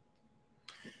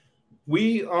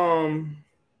 We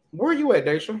where are you at,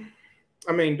 Daisha?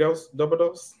 I mean Dose Double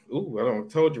Dose. Ooh, I don't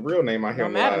told your real name out here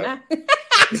Don't on the matter live.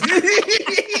 now.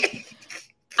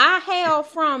 I hail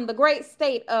from the great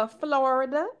state of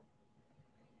Florida.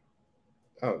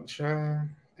 Oh, child.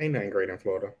 Ain't nothing great in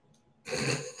Florida.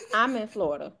 I'm in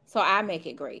Florida, so I make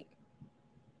it great.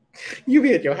 You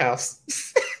be at your house.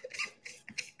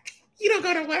 You don't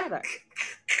go to Shut up. work.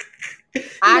 You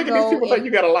I making these go people think in.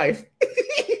 you got a life.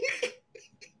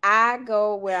 I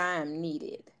go where I am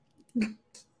needed.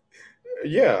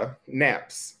 Yeah,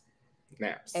 naps.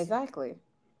 Naps. Exactly.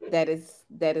 That is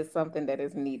something that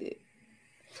is needed.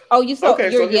 Oh, Okay, you're so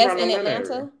you're yes around the in Atlanta area.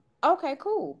 Atlanta? Okay,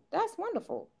 cool. That's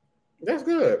wonderful. That's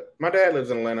good. My dad lives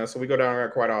in Atlanta, so we go down there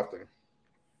quite often.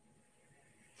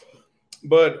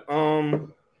 But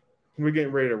we're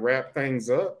getting ready to wrap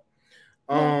things up.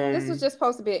 Yeah, this was Um, just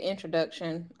supposed to be an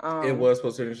introduction. it was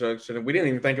supposed to be an introduction. We didn't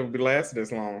even think it would be lasting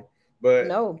this long, but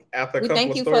No. after a We couple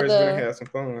thank of you for stories, we're gonna the have some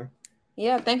fun.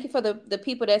 Yeah, thank you for the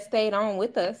people that stayed on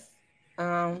with us.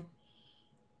 Um,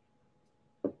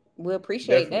 we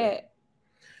appreciate Definitely. that.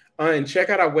 And check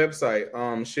out our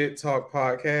website, Shit Talk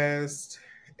Podcast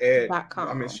at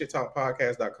 .com.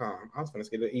 shittalkpodcast.com. I was gonna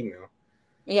get an email.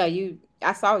 Yeah,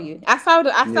 I saw you. I saw the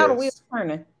wheel Yes.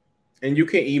 turning. And you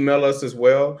can email us as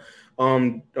well.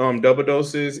 Double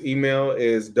Dose's email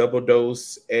is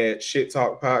doubledose at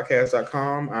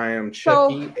shittalkpodcast.com. I am So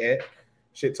Chuckie at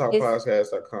it's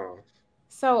shittalkpodcast.com.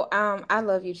 I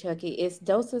love you, Chucky. It's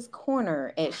Dosa's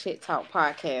Corner at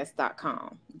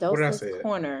shittalkpodcast.com. What did I Dosa's say?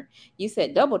 Corner. You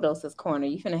said double Dosa's Corner.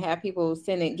 You finna have people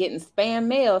getting spam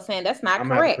mail saying that's not I'm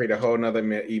gonna have to correct. create a whole nother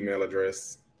email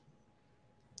address.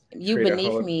 You Create a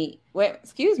beneath whole me. Well,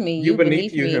 excuse me, you you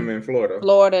beneath beneath you him me. in Florida.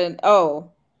 Florida. Oh.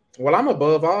 Well, I'm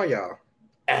above all y'all.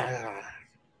 Ah,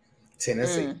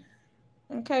 Tennessee.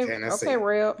 Mm. Okay, okay, Tennessee.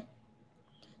 real.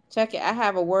 Chucky, I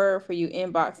have a word for you.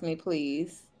 Inbox me,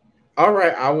 please. All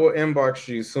right, I will inbox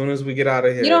you as soon as we get out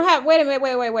of You don't here. have wait a minute,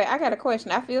 wait. I got a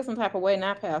question. I feel some type of way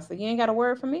now, Pastor. You ain't got a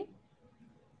word for me?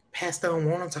 Pastor don't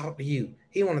want to talk to you.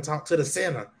 He want to talk to the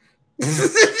sinner.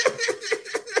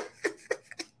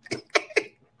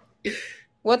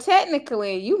 Well,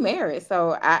 technically, you married,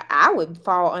 so I would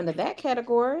fall under that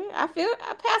category. Pastor,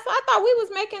 I thought we was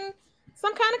making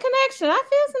some kind of connection. I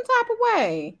feel some type of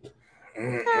way.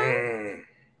 Okay. Mm-mm.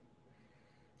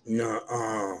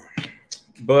 No,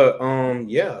 but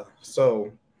yeah.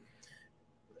 So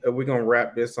we're gonna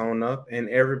wrap this on up, and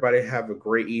everybody have a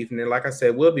great evening. Like I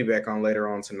said, we'll be back on later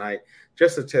on tonight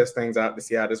just to test things out to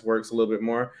see how this works a little bit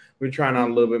more. We're trying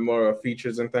out a little Hmm. bit more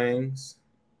features and things.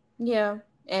 Yeah,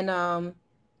 and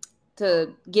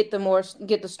to get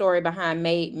the story behind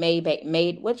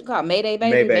what you call it? Mayday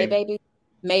baby, May Maybe, baby,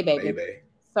 May baby. maybe.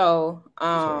 So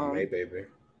That's what I may, baby.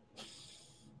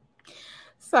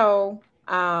 so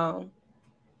um,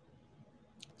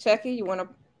 Chucky, you want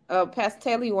to Pastor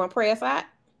Taylor, you want to pray us out?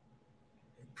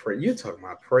 pray. You talking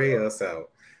about pray us out.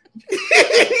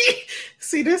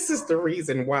 See, this is the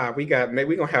reason why we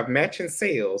gonna have matching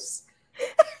sales.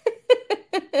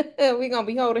 We're gonna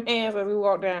be holding hands as we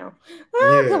walk down.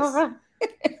 Oh Yes.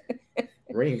 God.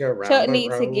 Ring around Chuck the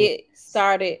need to rose. get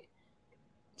started.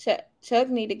 Chuck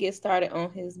need to get started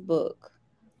on his book.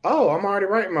 Oh, I'm already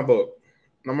writing my book.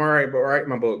 I'm already writing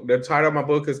my book. The title of my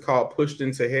book is called Pushed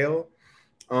into Hell.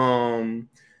 Um,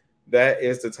 that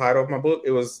is the title of my book.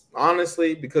 It was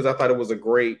honestly because I thought it was a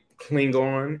great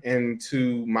Klingon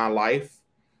into my life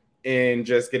and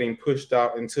just getting pushed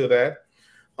out into that.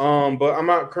 But I'm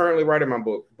not currently writing my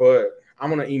book, but I'm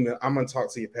gonna email. I'm gonna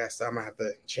talk to you, Pastor. I'm gonna have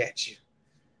to chat you.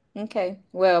 Okay.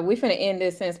 Well, we finna end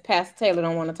this since Pastor Taylor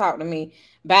don't want to talk to me.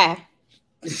 Bye.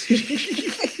 Are you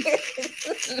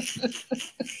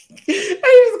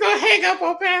just gonna hang up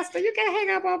on Pastor? You can't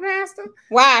hang up on Pastor.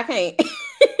 Why I can't?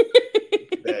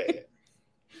 Bad.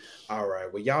 All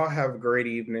right. Well, y'all have a great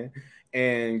evening,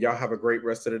 and y'all have a great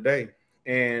rest of the day.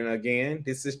 And again,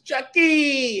 this is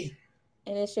Chuckie.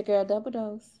 And it's your girl Double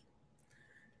Dose.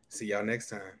 See y'all next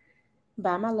time.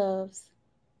 Bye, my loves.